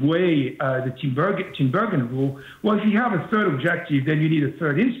naive way, the Tinbergen rule, well, if you have a third objective, then you need a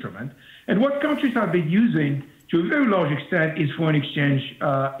third instrument. And what countries have been using to a very large extent is foreign exchange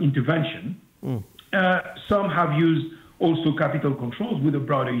intervention. Some have used also capital controls with a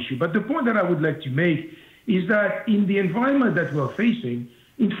broader issue. But the point that I would like to make is that in the environment that we're facing,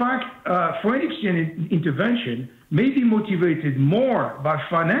 in fact, foreign exchange intervention may be motivated more by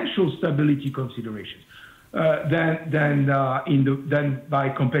financial stability considerations than by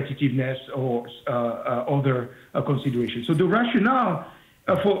competitiveness or other considerations. So the rationale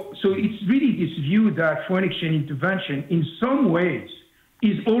so it's really this view that foreign exchange intervention in some ways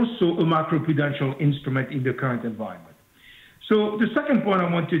is also a macroprudential instrument in the current environment. So the second point I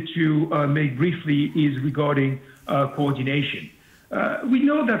wanted to make briefly is regarding coordination. We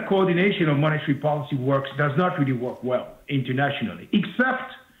know that coordination of monetary policy does not really work well internationally,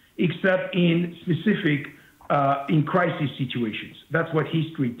 except in specific in crisis situations. That's what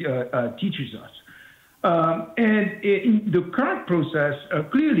history teaches us. And in the current process,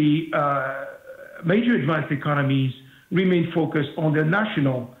 clearly, major advanced economies remain focused on their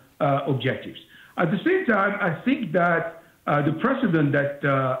national objectives. At the same time, I think that the precedent that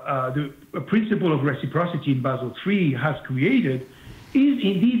the principle of reciprocity in Basel III has created is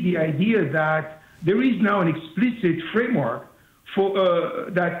indeed the idea that there is now an explicit framework for,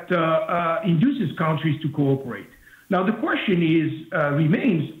 that induces countries to cooperate. Now, the question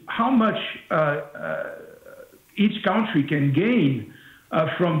remains how much each country can gain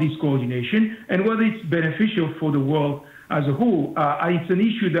from this coordination and whether it's beneficial for the world as a whole. It's an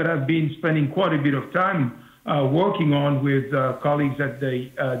issue that I've been spending quite a bit of time working on with colleagues at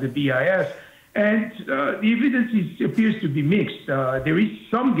the BIS. And the evidence appears to be mixed. There is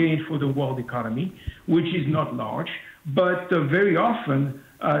some gain for the world economy, which is not large, but very often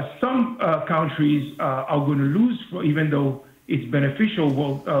some countries are going to lose, even though it's beneficial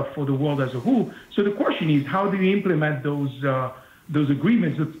for the world as a whole. So the question is, how do you implement those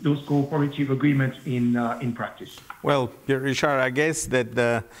agreements, those cooperative agreements in practice? Well, Pierre-Richard, I guess that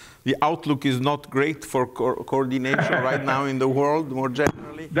the outlook is not great for coordination right now in the world, more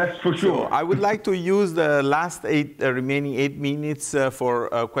generally. That's for sure. So I would like to use the last remaining 8 minutes for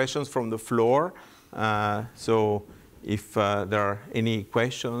questions from the floor. So if there are any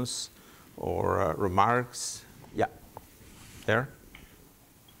questions or remarks, yeah, there.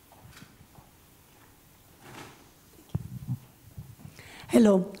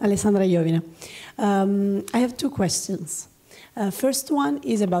 Hello, Alessandra Iovina. I have 2 questions. First one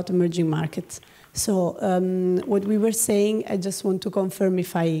is about emerging markets. So what we were saying, I just want to confirm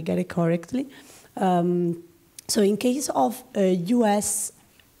if I get it correctly. So in case of US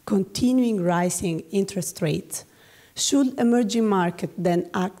continuing rising interest rates, should emerging market then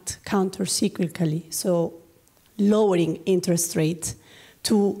act counter-cyclically, so lowering interest rates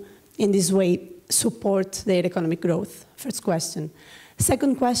to, in this way, support their economic growth? First question.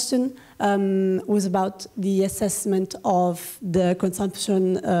 Second question was about the assessment of the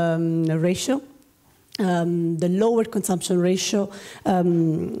consumption ratio, the lower consumption ratio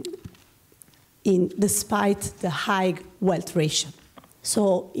despite the high wealth ratio.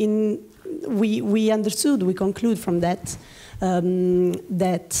 So we understood, we conclude from that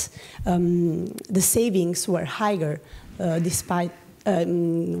that the savings were higher despite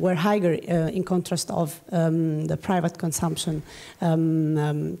were higher in contrast of the private consumption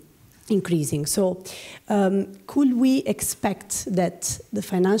increasing. So could we expect that the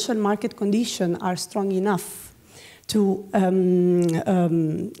financial market conditions are strong enough to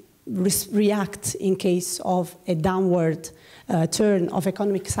react in case of a downward turn of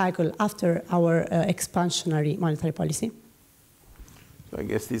economic cycle after our expansionary monetary policy? So I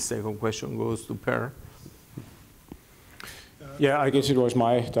guess this second question goes to Per. Yeah, I guess it was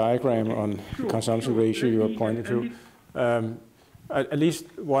my diagram on consumption ratio you were pointing to. At least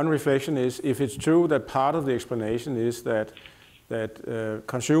one reflection is, if it's true that part of the explanation is that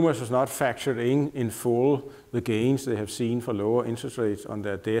consumers has not factored in full the gains they have seen for lower interest rates on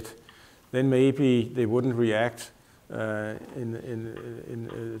their debt, then maybe they wouldn't react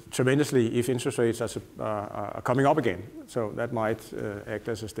tremendously if interest rates are coming up again. So that might act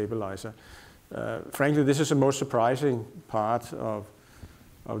as a stabilizer. Frankly, this is the most surprising part of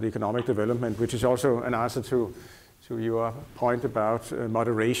the economic development, which is also an answer to your point about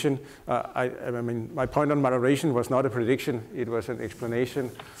moderation. I mean, my point on moderation was not a prediction. It was an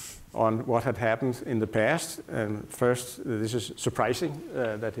explanation on what had happened in the past. And first, this is surprising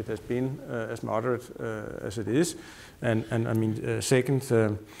that it has been as moderate as it is. And I mean, second,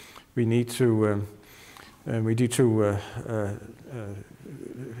 we need to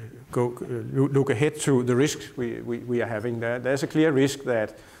look ahead to the risks we are having there. There's a clear risk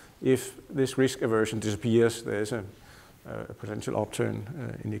that if this risk aversion disappears, there's a potential upturn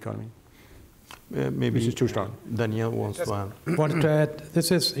in the economy. Maybe this is too strong. Daniel wants to add. Wanted to add,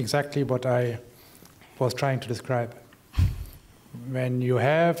 this is exactly what I was trying to describe. When you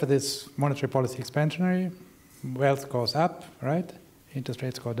have this monetary policy expansionary, wealth goes up, right? Interest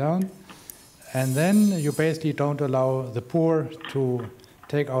rates go down. And then you basically don't allow the poor to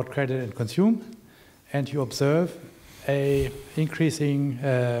take out credit and consume, and you observe a increasing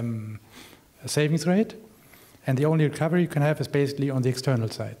savings rate, and the only recovery you can have is basically on the external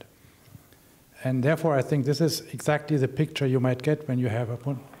side. And therefore, I think this is exactly the picture you might get when you have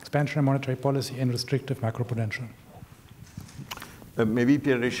an expansionary monetary policy and restrictive macroprudential. Maybe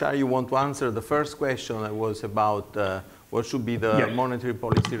Pierre-Richard, you want to answer the first question that was about what should be the monetary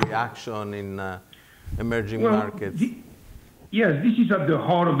policy reaction in emerging markets? Yes, this is at the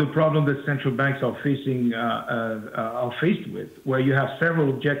heart of the problem that central banks are faced with, where you have several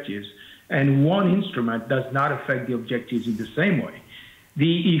objectives, and one instrument does not affect the objectives in the same way.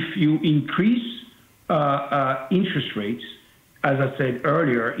 If you increase interest rates, as I said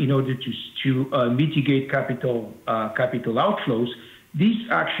earlier, in order to mitigate capital outflows, this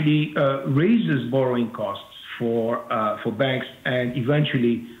actually raises borrowing costs for banks and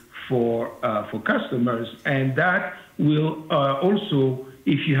eventually for customers, and that will also,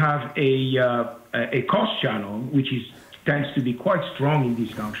 if you have a cost channel, which tends to be quite strong in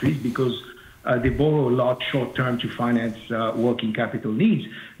these countries because they borrow a lot short-term to finance working capital needs,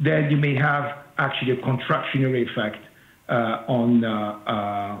 then you may have actually a contractionary effect on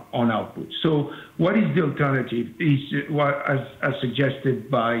output. So what is the alternative? Is as suggested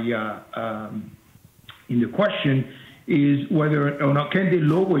by in the question, is whether or not can they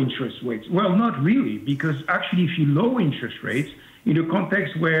lower interest rates? Well, not really, because actually if you lower interest rates, in a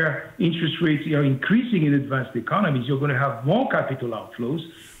context where interest rates are increasing in advanced economies, you're going to have more capital outflows,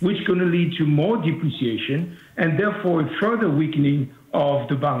 which is going to lead to more depreciation and therefore a further weakening of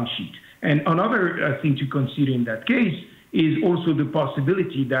the balance sheet. And another thing to consider in that case is also the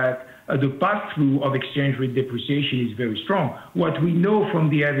possibility that the pass-through of exchange rate depreciation is very strong. What we know from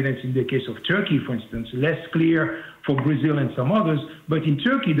the evidence in the case of Turkey, for instance, less clear for Brazil and some others, but in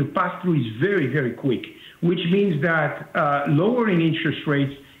Turkey, the pass-through is very, very quick, which means that lowering interest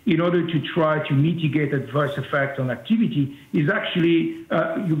rates in order to try to mitigate adverse effects on activity is actually,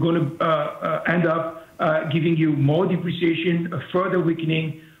 you're going to end up giving you more depreciation, a further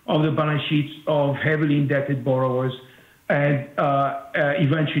weakening of the balance sheets of heavily indebted borrowers, and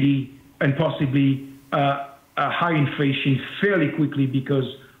eventually and possibly a high inflation fairly quickly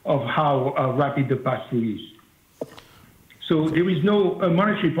because of how rapid the pass-through is. So there is no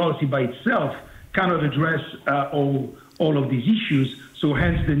monetary policy by itself cannot address all of these issues. So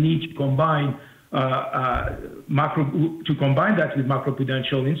hence the need to combine that with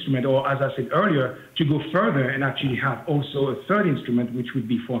macroprudential instrument, or as I said earlier, to go further and actually have also a third instrument, which would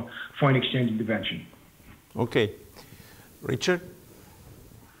be for foreign exchange intervention. Okay. Richard?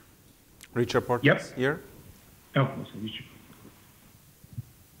 Richard Portes, yep. Here? Oh, Richard.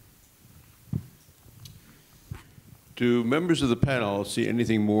 Do members of the panel see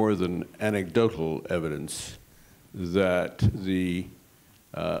anything more than anecdotal evidence that the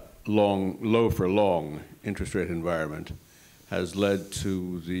low for long interest rate environment has led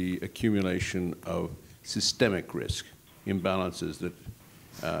to the accumulation of systemic risk, imbalances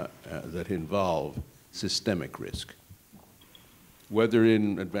that involve systemic risk, whether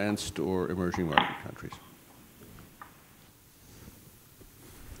in advanced or emerging market countries?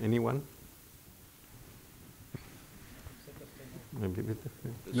 Anyone? Maybe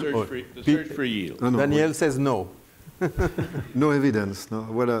the search for yield. No, Daniel says no. No evidence. No.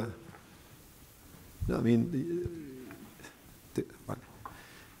 Well, I mean,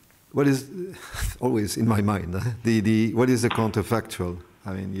 what is always in my mind? What is the counterfactual?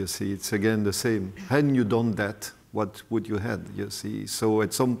 I mean, you see, it's again the same. Hadn't you done that, what would you had? You see, so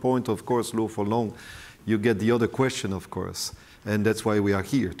at some point, of course, low for long, you get the other question, of course, and that's why we are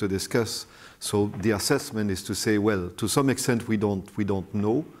here to discuss. So the assessment is to say, well, to some extent we don't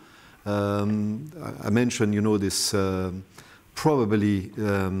know. I mentioned, you know, this probably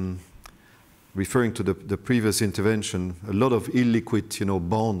referring to the previous intervention, a lot of illiquid, you know,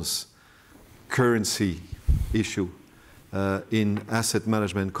 bonds, currency issue in asset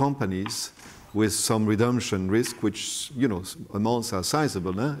management companies with some redemption risk, which, you know, amounts are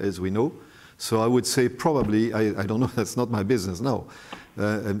sizable, as we know. So I would say probably, I don't know, that's not my business now.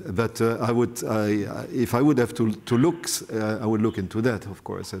 But if I would have to look, I would look into that, of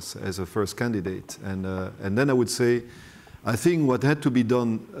course, as a first candidate. And then I would say, I think what had to be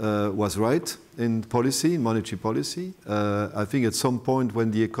done was right in policy, in monetary policy. I think at some point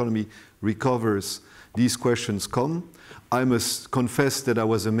when the economy recovers, these questions come. I must confess that I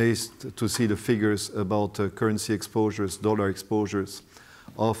was amazed to see the figures about currency exposures, dollar exposures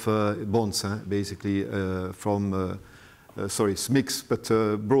of bonds, basically from sorry, SMICs, but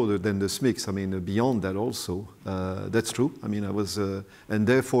broader than the SMICs. I mean, beyond that also. That's true. I mean, I was, and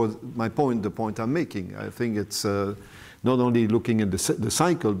therefore, the point I'm making, I think it's not only looking at the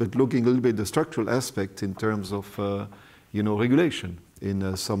cycle, but looking a little bit at the structural aspect in terms of, you know, regulation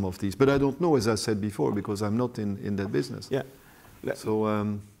in some of these. But I don't know, as I said before, because I'm not in that business. Yeah.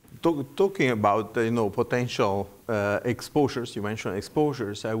 So. Talking about, you know, potential exposures, you mentioned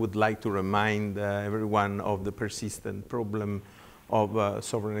exposures, I would like to remind everyone of the persistent problem of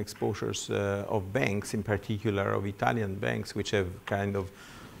sovereign exposures of banks, in particular of Italian banks, which have kind of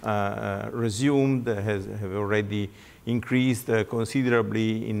resumed, have already increased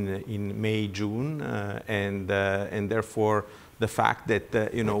considerably in May, June, and therefore the fact that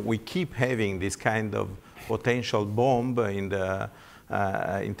we keep having this kind of potential bomb in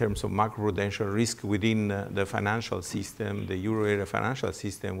terms of macroprudential risk within the financial system, the euro area financial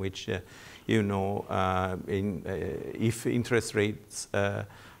system, which if interest rates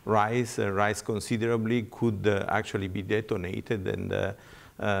rise considerably, could actually be detonated and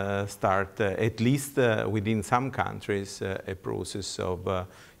start, at least within some countries, a process of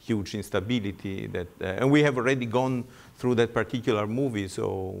huge instability. And we have already gone through that particular movie,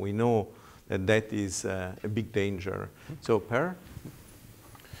 so we know that that is a big danger. So, Per?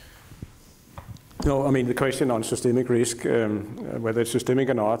 No, I mean, the question on systemic risk, whether it's systemic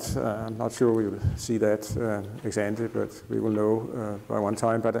or not, I'm not sure we will see that exactly, but we will know by one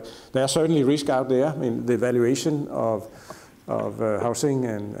time. But there are certainly risks out there. I mean, the valuation of housing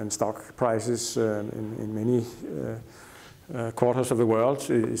and stock prices in many quarters of the world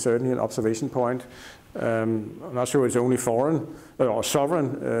is certainly an observation point. I'm not sure it's only foreign or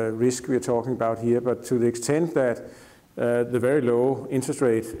sovereign risk we're talking about here, but to the extent that the very low interest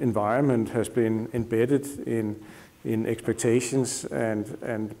rate environment has been embedded in expectations,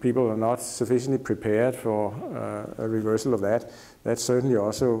 and people are not sufficiently prepared for a reversal of that. That's certainly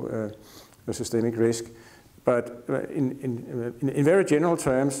also a systemic risk. But in very general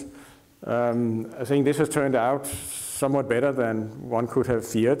terms, I think this has turned out somewhat better than one could have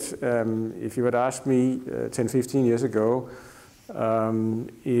feared. If you had asked me 10, 15 years ago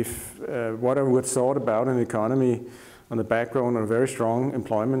if what I would have thought about an economy on the background of a very strong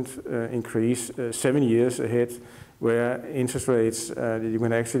employment increase 7 years ahead, where interest rates, you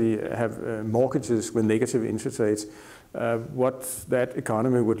can actually have mortgages with negative interest rates, what that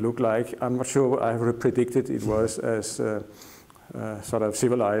economy would look like, I'm not sure I would have predicted it was as sort of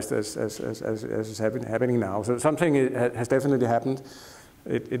civilized as is happening now. So something has definitely happened.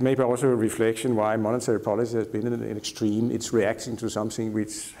 It may be also a reflection why monetary policy has been in an extreme. It's reacting to something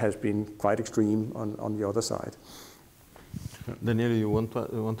which has been quite extreme on the other side. Daniele, you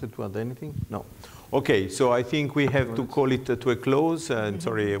wanted to add anything? No. Okay, so I think we have to call it to a close.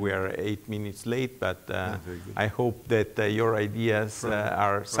 Sorry, we are 8 minutes late, but I hope that your ideas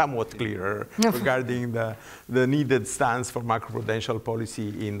are somewhat clearer regarding the needed stance for macroprudential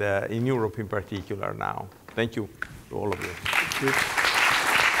policy in Europe in particular now. Thank you to all of you.